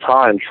lot of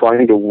time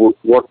trying to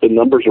work the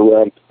numbers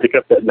around to pick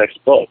up that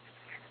next book,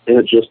 and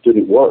it just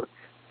didn't work.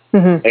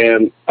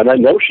 Mm-hmm. And I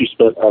know she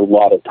spent a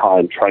lot of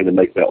time trying to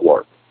make that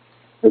work.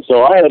 And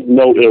so I have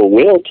no ill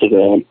will to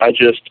them.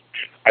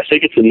 I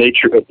think it's the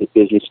nature of the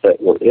business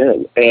that we're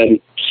in. And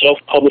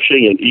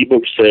self-publishing and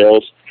ebook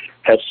sales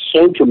have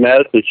so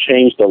dramatically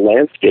changed the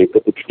landscape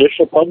that the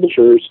traditional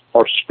publishers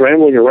are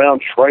scrambling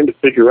around trying to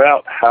figure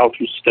out how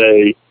to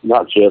stay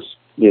not just,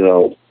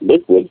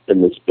 liquid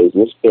in this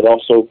business, but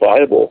also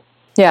viable.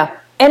 Yeah.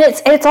 And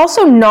it's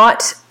also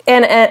not,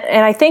 and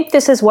I think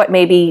this is what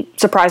maybe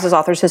surprises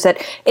authors, is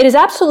that it is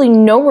absolutely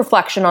no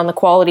reflection on the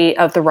quality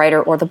of the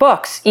writer or the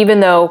books, even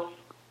though,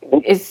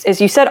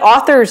 as you said,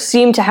 authors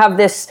seem to have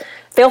this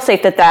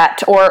fail-safe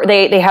or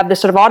they have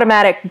this sort of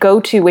automatic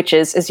go-to, which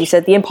is, as you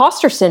said, the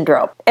imposter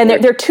syndrome. And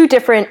they're two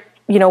different,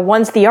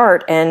 one's the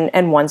art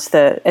and one's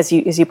the, as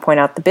you point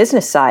out, the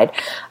business side.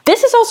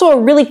 This is also a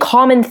really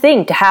common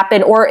thing to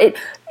happen, or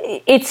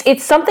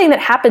it's something that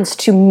happens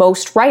to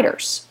most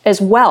writers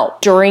as well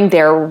during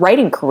their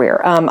writing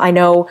career. I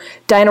know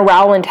Diana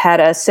Rowland had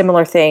a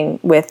similar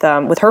thing with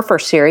her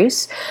first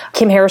series.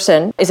 Kim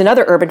Harrison is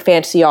another urban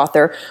fantasy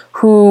author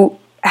who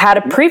had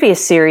a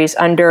previous series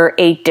under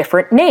a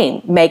different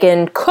name,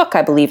 Megan Cook,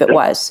 I believe it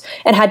was,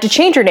 and had to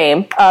change her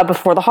name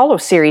before the Hollow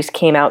series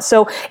came out.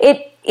 So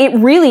it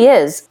really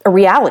is a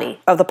reality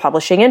of the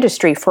publishing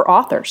industry for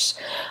authors.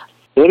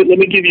 Let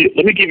me give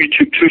you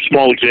two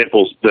small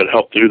examples that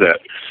help do that.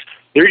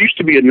 There used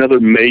to be another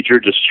major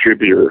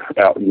distributor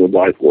out in the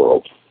wide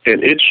world,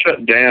 and it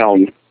shut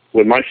down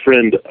when my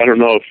friend, I don't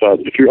know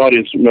if your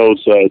audience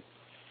knows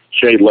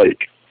Jay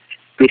Lake,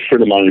 good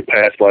friend of mine who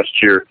passed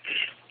last year.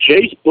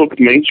 Jay's book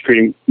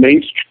Mainspring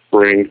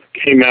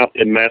came out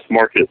in mass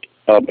market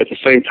at the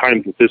same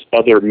time that this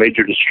other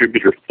major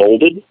distributor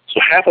folded. So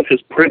half of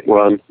his print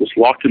run was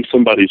locked in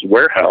somebody's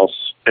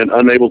warehouse and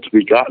unable to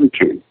be gotten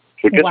to.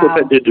 So guess what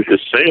that did to his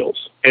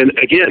sales? And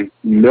again,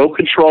 no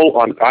control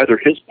on either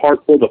his part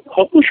or the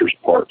publisher's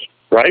part,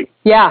 right?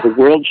 Yeah. The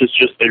world's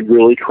just a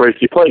really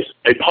crazy place.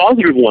 A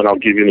positive one I'll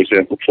give you an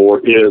example for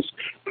is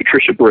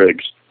Patricia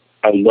Briggs.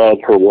 I love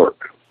her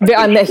work.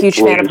 I'm a huge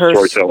fan of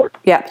hers.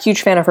 Yeah,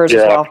 huge fan of hers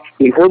as well.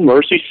 When her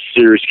Mercy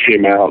series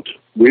came out,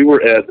 we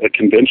were at a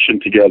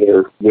convention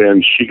together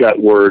when she got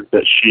word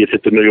that she had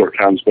hit the New York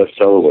Times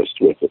bestseller list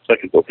with the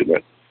second book in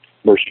that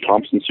Mercy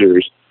Thompson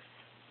series.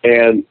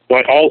 And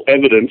by all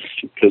evidence,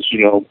 because,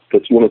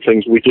 that's one of the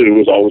things we do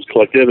is always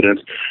collect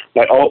evidence,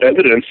 by all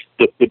evidence,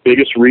 the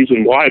biggest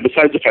reason why,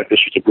 besides the fact that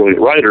she's a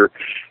brilliant writer,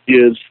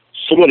 is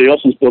somebody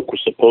else's book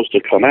was supposed to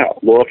come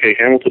out. Laurel K.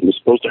 Hamilton was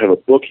supposed to have a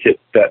book hit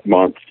that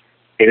month,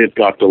 and it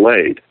got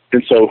delayed.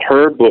 And so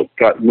her book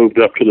got moved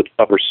up to the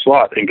upper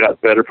slot and got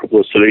better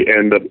publicity,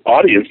 and the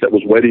audience that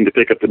was waiting to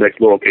pick up the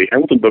next Laurel K.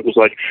 Hamilton book was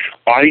like,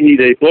 I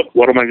need a book.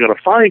 What am I going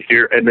to find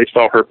here? And they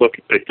saw her book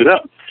and picked it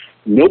up.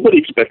 Nobody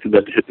expected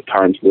that to hit the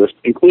Times list,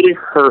 including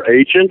her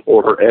agent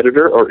or her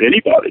editor or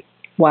anybody.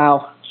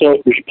 Wow.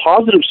 So there's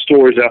positive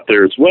stories out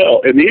there as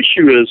well. And the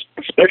issue is,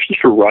 especially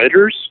for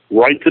writers,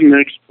 write the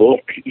next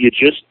book. You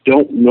just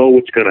don't know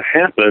what's going to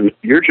happen.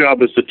 Your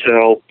job is to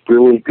tell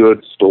really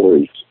good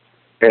stories.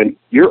 And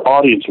your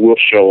audience will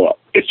show up.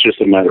 It's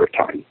just a matter of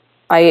time.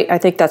 I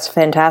think that's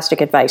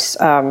fantastic advice.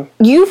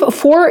 You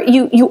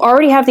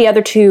already have the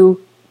other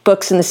two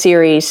books in the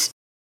series.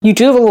 You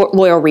do have a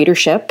loyal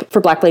readership for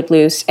Black Blade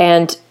Blues.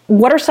 And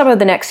what are some of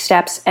the next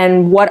steps,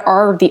 and what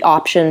are the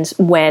options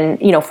when,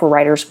 for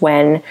writers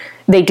when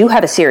they do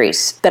have a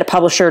series that a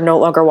publisher no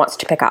longer wants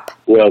to pick up?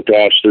 Well,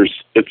 gosh,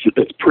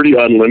 it's pretty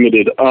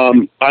unlimited.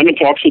 I'm in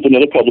talks with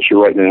another publisher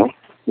right now,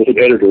 with an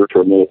editor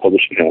for another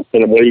publishing house,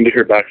 and I'm waiting to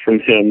hear back from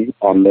him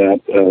on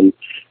that.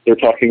 They're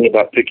talking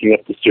about picking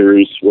up the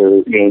series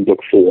where, in book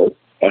 4.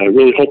 I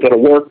really hope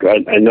that'll work.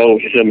 I know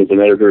him as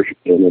an editor,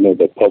 and I know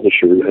the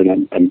publisher,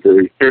 and I'm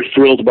very, very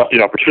thrilled about the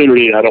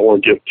opportunity. I don't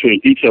want to give too many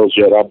details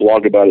yet. I'll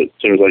blog about it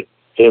as soon as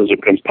it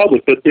becomes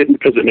public,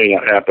 because it may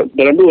not happen.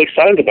 But I'm really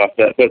excited about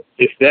that. But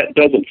if that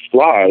doesn't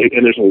fly,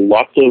 and there's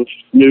lots of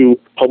new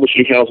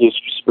publishing houses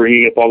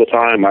springing up all the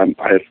time. I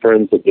have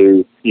friends that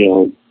do,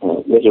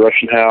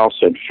 Resurrection House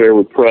and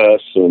Fairwood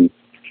Press, and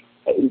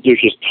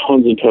there's just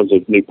tons and tons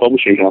of new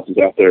publishing houses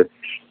out there.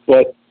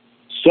 But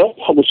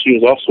self-publishing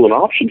is also an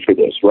option for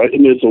this, right?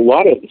 And there's a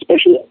lot of,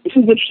 especially, this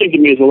is interesting to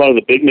me, is a lot of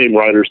the big-name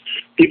writers,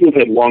 people who've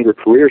had longer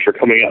careers are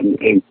coming out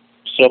and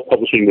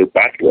self-publishing their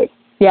backlist.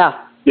 Yeah.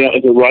 Now,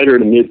 as a writer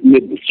in a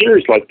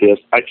mid-series like this,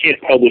 I can't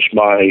republish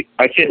my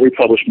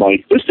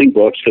existing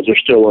books because they're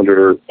still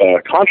under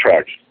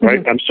contract,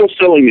 right? Mm-hmm. I'm still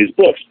selling these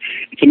books.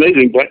 It's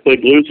amazing. Black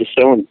Blade Blues is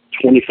selling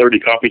 20, 30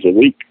 copies a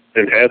week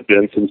and have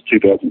been since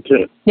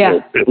 2010. Yeah.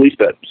 Or at least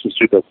that, since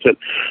 2010.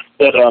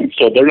 But,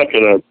 so they're not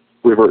going to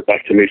revert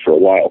back to me for a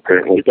while,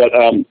 apparently. But,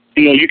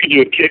 you could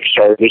do a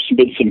Kickstarter. There's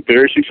been some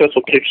very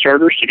successful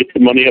Kickstarters to get the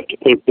money up to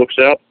put books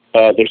out.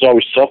 There's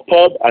always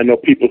self-pub. I know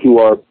people who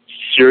are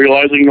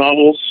serializing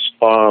novels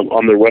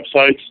on their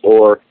websites,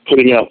 or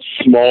putting out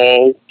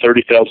small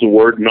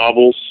 30,000-word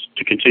novels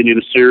to continue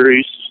the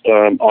series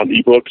on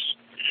ebooks.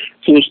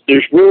 So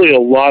there's really a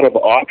lot of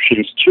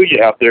options to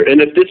you out there. And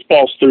if this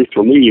falls through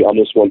for me on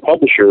this one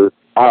publisher,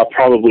 I'll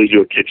probably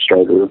do a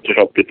Kickstarter to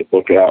help get the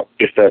book out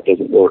if that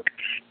doesn't work.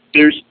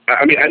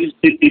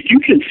 If you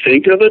can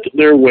think of it,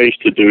 there are ways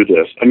to do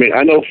this.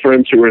 I know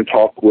friends who are in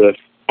talk with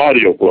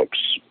audiobooks,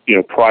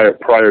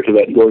 prior to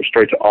that, going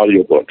straight to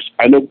audiobooks.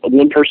 I know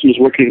one person is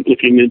looking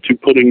into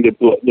putting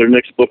their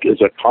next book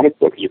as a comic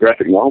book, as a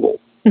graphic novel.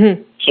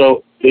 Mm-hmm.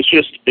 So it's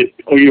just,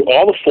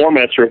 all the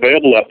formats are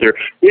available out there.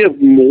 We have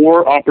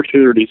more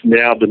opportunities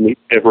now than we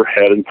ever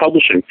had in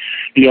publishing.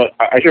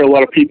 I hear a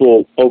lot of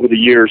people over the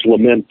years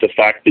lament the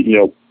fact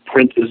that,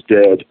 print is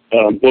dead,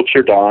 books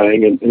are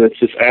dying, and it's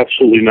just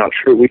absolutely not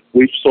true.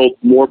 We've sold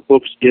more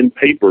books in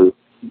paper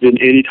than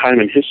any time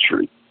in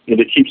history.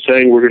 They keep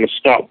saying we're going to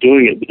stop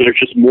doing it, but there's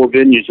just more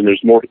venues, and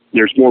there's more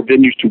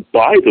venues to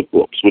buy the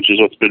books, which is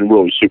what's been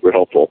really super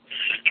helpful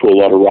to a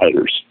lot of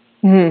writers.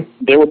 Mm-hmm.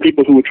 There were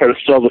people who would try to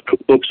sell the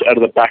books out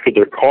of the back of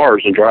their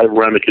cars and drive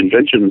around the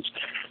conventions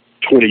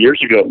 20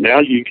 years ago. Now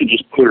you can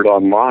just put it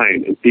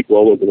online, and people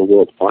all over the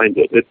world find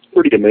it. It's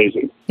pretty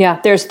amazing. Yeah,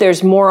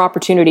 there's more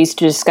opportunities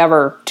to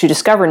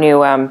discover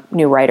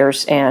new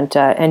writers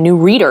and new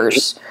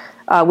readers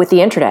with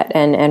the internet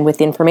and with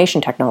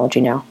information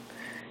technology now.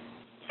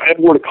 I have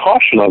a word of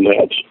caution on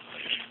that,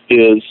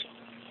 is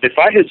if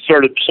I had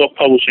started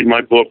self-publishing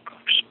my books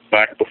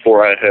back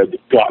before I had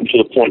gotten to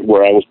the point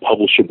where I was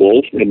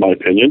publishable, in my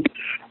opinion,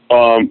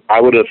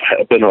 I would have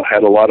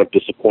had a lot of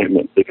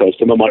disappointment, because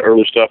some of my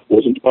early stuff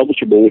wasn't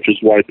publishable, which is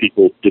why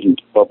people didn't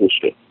publish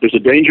it. There's a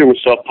danger with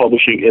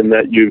self-publishing in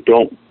that you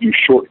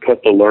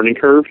shortcut the learning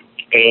curve,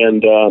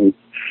 and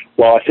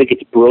while I think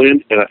it's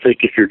brilliant, and I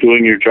think if you're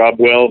doing your job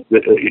well,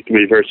 it can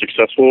be very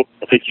successful,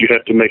 I think you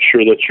have to make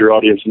sure that your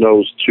audience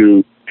knows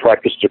to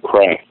practice the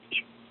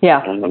craft.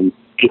 Yeah.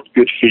 Get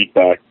good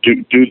feedback.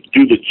 Do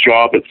the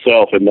job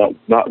itself, and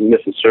not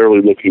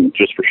necessarily looking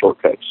just for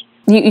shortcuts.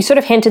 You sort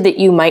of hinted that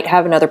you might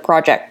have another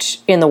project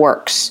in the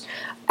works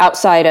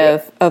outside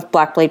of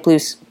Black Blade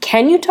Blues.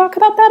 Can you talk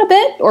about that a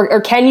bit, or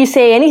can you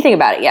say anything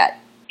about it yet?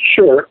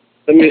 Sure.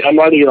 I mean, I'm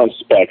writing it on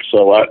spec,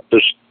 so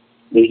there's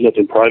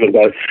nothing private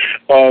about it.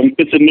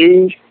 It's a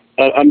new.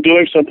 I'm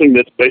doing something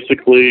that's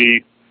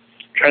basically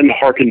trying to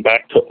harken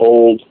back to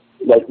old,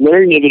 like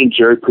Larry Niven and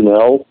Jerry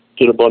Pournelle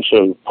did a bunch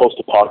of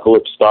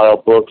post-apocalypse style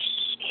books,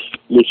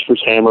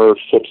 Lucifer's Hammer,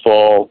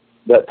 Footfall,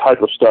 that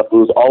type of stuff. I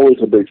was always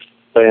a big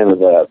fan of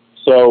that.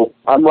 So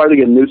I'm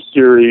writing a new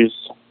series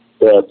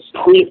that's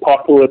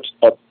pre-apocalypse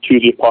up to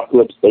the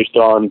apocalypse, based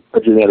on a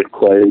genetic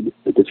plague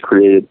that gets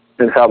created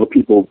and how the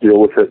people deal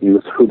with it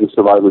and who the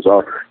survivors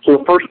are. So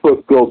the first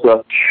book goes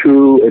up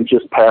to and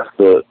just past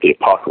the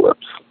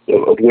apocalypse,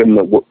 when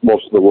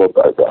most of the world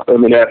dies out.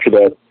 And then after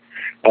that,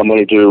 I'm going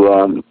to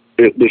do,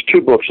 there's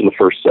 2 books in the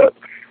first set.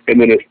 And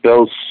then if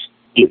those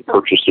get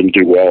purchased and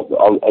do well,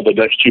 the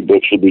next 2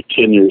 books will be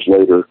 10 years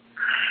later.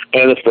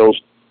 And if those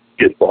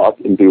get bought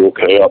and do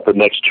okay, the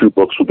next 2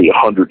 books will be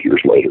 100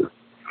 years later.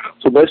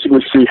 So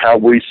basically see how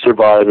we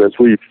survive as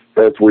we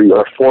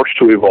are forced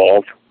to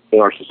evolve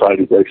and our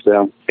society breaks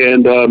down.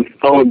 And, and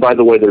by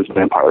the way, there's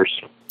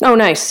vampires. Oh,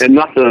 nice. And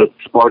not the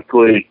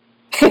sparkly,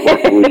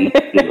 none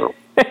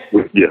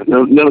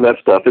of that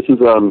stuff. This is,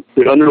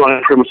 the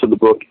underlying premise of the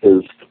book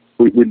is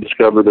we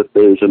discover that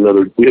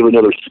we have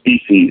another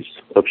species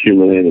of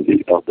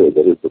humanity out there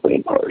that is the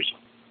vampires.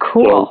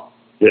 Cool.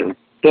 So, yeah.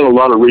 Done a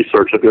lot of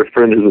research. I've got a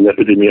friend who's an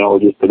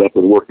epidemiologist that I've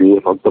been working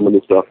with on some of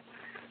this stuff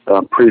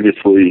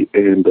previously,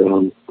 and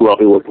who I'll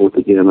be working with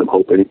again, I'm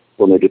hoping,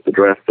 when I get the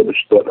draft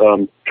finished. But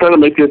trying to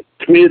make it,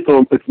 to me,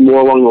 it's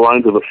more along the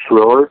lines of a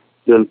thriller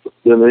than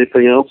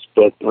anything else.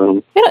 But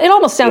it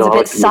almost sounds a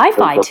bit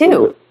sci-fi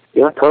too.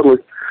 Yeah, totally.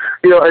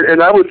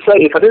 And I would say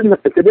if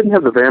it didn't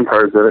have the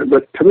vampires in it,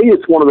 but to me,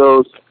 it's one of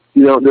those.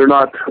 They're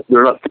not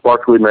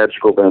sparkly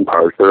magical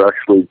vampires. They're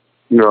actually,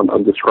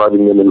 I'm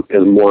describing them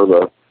in more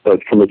of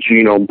from a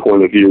genome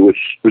point of view,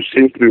 which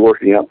seems to be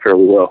working out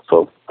fairly well.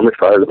 So I'm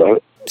excited about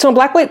it. So in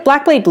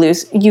Black Blade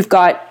Blues, you've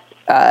got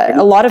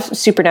a lot of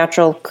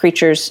supernatural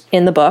creatures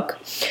in the book: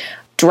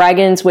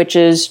 dragons,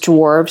 witches,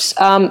 dwarves.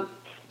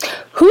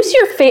 Who's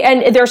your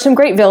and there are some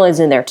great villains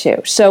in there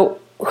too. So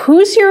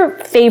who's your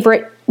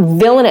favorite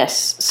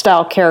villainous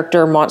style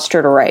character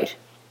monster to write?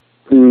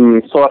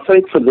 So I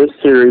think for this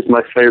series,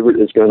 my favorite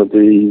is going to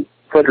be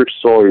Frederick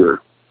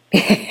Sawyer.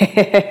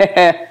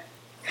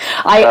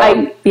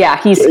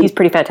 He's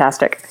pretty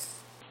fantastic.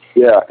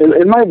 Yeah,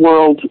 in my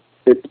world,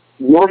 it's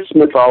Norse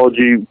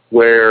mythology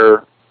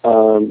where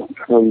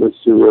let's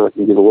see where I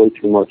can give away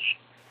too much.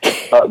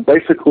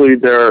 Basically,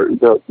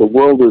 the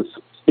world is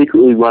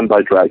secretly run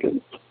by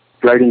dragons.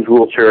 Dragons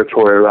rule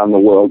territory around the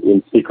world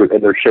in secret,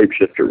 and they're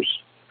shapeshifters.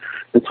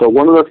 And so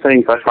one of the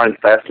things I find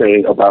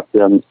fascinating about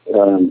them,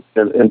 and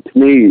to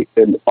me,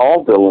 in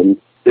all villains,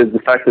 is the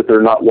fact that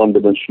they're not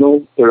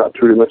one-dimensional. They're not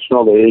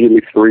two-dimensional. They need to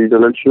be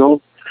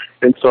three-dimensional.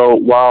 And so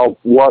while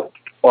what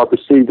are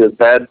perceived as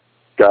bad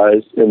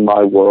guys in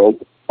my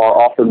world are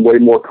often way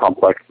more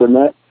complex than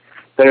that,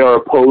 they are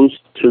opposed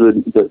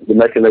to the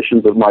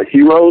machinations of my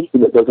heroes,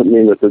 and that doesn't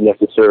mean that they're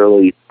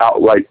necessarily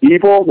outright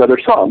evil. Now, there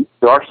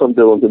are some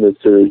villains in this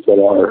series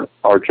that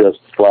are just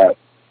flat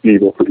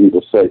evil for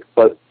evil's sake,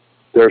 but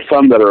there are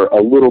some that are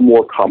a little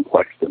more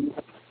complex than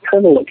that.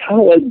 Kind of like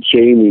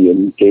Jaime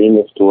in Game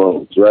of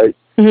Thrones, right?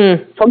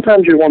 Mm-hmm.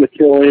 Sometimes you want to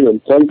kill him,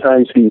 and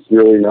sometimes he's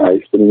really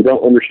nice, and you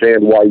don't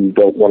understand why you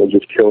don't want to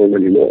just kill him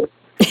anymore.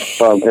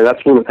 And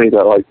that's one of the things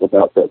I like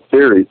about that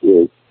series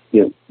is,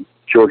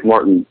 George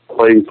Martin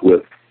plays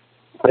with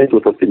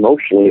us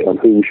emotionally on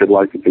who we should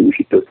like and who we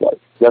should dislike.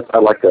 I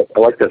like that. I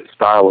like that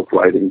style of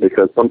writing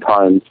because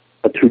sometimes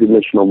a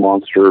two-dimensional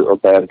monster or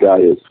bad guy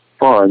is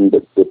fun,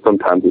 but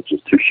sometimes it's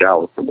just too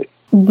shallow for me.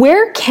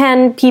 Where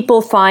can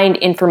people find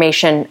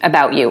information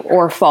about you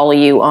or follow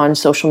you on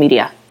social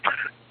media?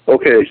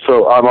 Okay,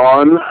 so I'm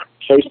on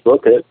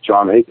Facebook at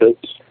John A.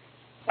 Pitts.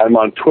 I'm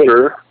on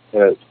Twitter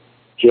at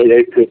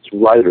J.A. Pitts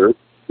Writer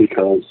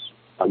because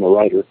I'm a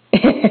writer.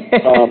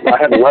 I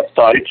have a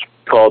website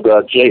called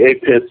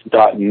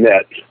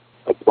japitts.net.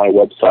 That's my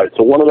website.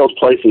 So one of those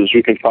places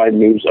you can find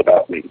news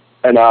about me.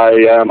 And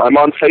I'm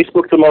on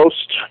Facebook the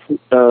most,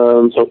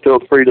 so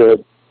feel free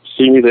to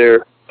see me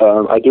there.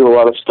 I do a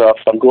lot of stuff.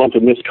 I'm going to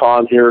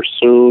MissCon here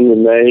soon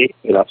in May,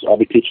 and I'll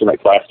be teaching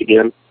that class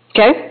again.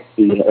 Okay.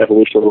 The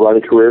evolution of a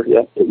writing career,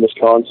 at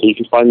MissCon. So you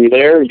can find me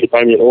there. You can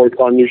find me at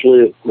OreCon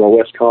usually, at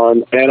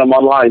WestCon, and I'm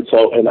online.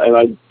 So and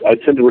I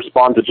tend to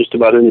respond to just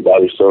about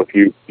anybody. So if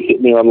you hit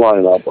me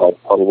online, I'll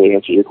probably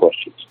answer your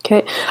questions.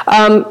 Okay.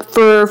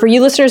 For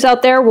you listeners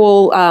out there,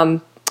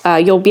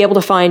 you'll be able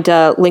to find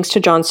links to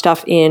John's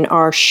stuff in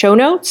our show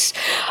notes,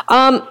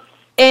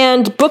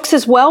 and books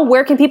as well.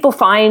 Where can people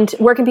find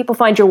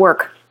your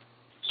work?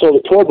 So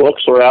the 4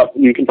 books are out.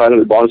 You can find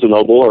them at Barnes &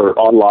 Noble or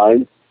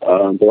online.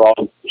 They're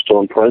all still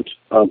in print.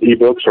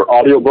 Ebooks or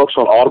audiobooks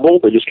on Audible.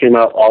 They just came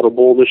out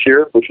Audible this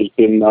year, which has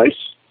been nice.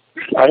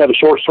 I have a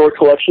short story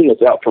collection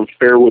that's out from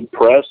Fairwood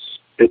Press.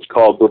 It's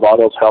called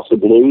Bravado's House of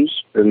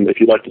Blues. And if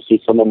you'd like to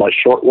see some of my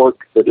short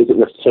work that isn't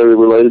necessarily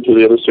related to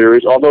the other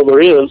series, although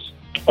there is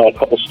a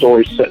couple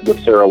stories set in the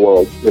Sarah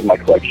world in my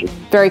collection.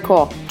 Very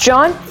cool.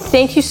 John,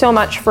 thank you so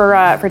much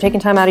for taking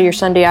time out of your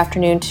Sunday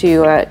afternoon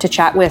to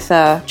chat with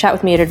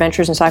me at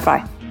Adventures in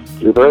Sci-Fi.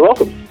 You're very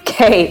welcome.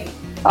 Okay.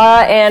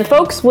 And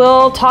folks,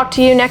 we'll talk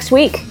to you next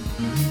week.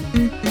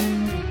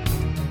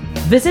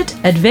 Visit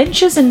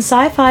Adventures in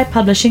Sci-Fi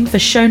Publishing for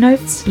show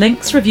notes,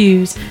 links,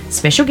 reviews,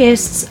 special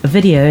guests,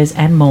 videos,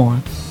 and more.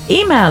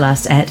 Email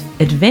us at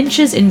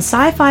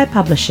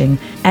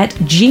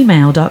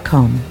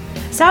adventuresinscifpublishing@gmail.com.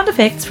 Sound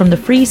effects from the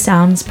Free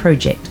Sounds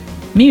Project.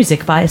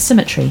 Music by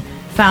Symmetry,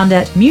 found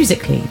at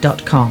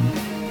musically.com.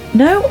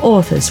 No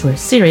authors were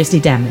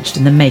seriously damaged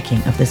in the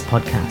making of this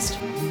podcast.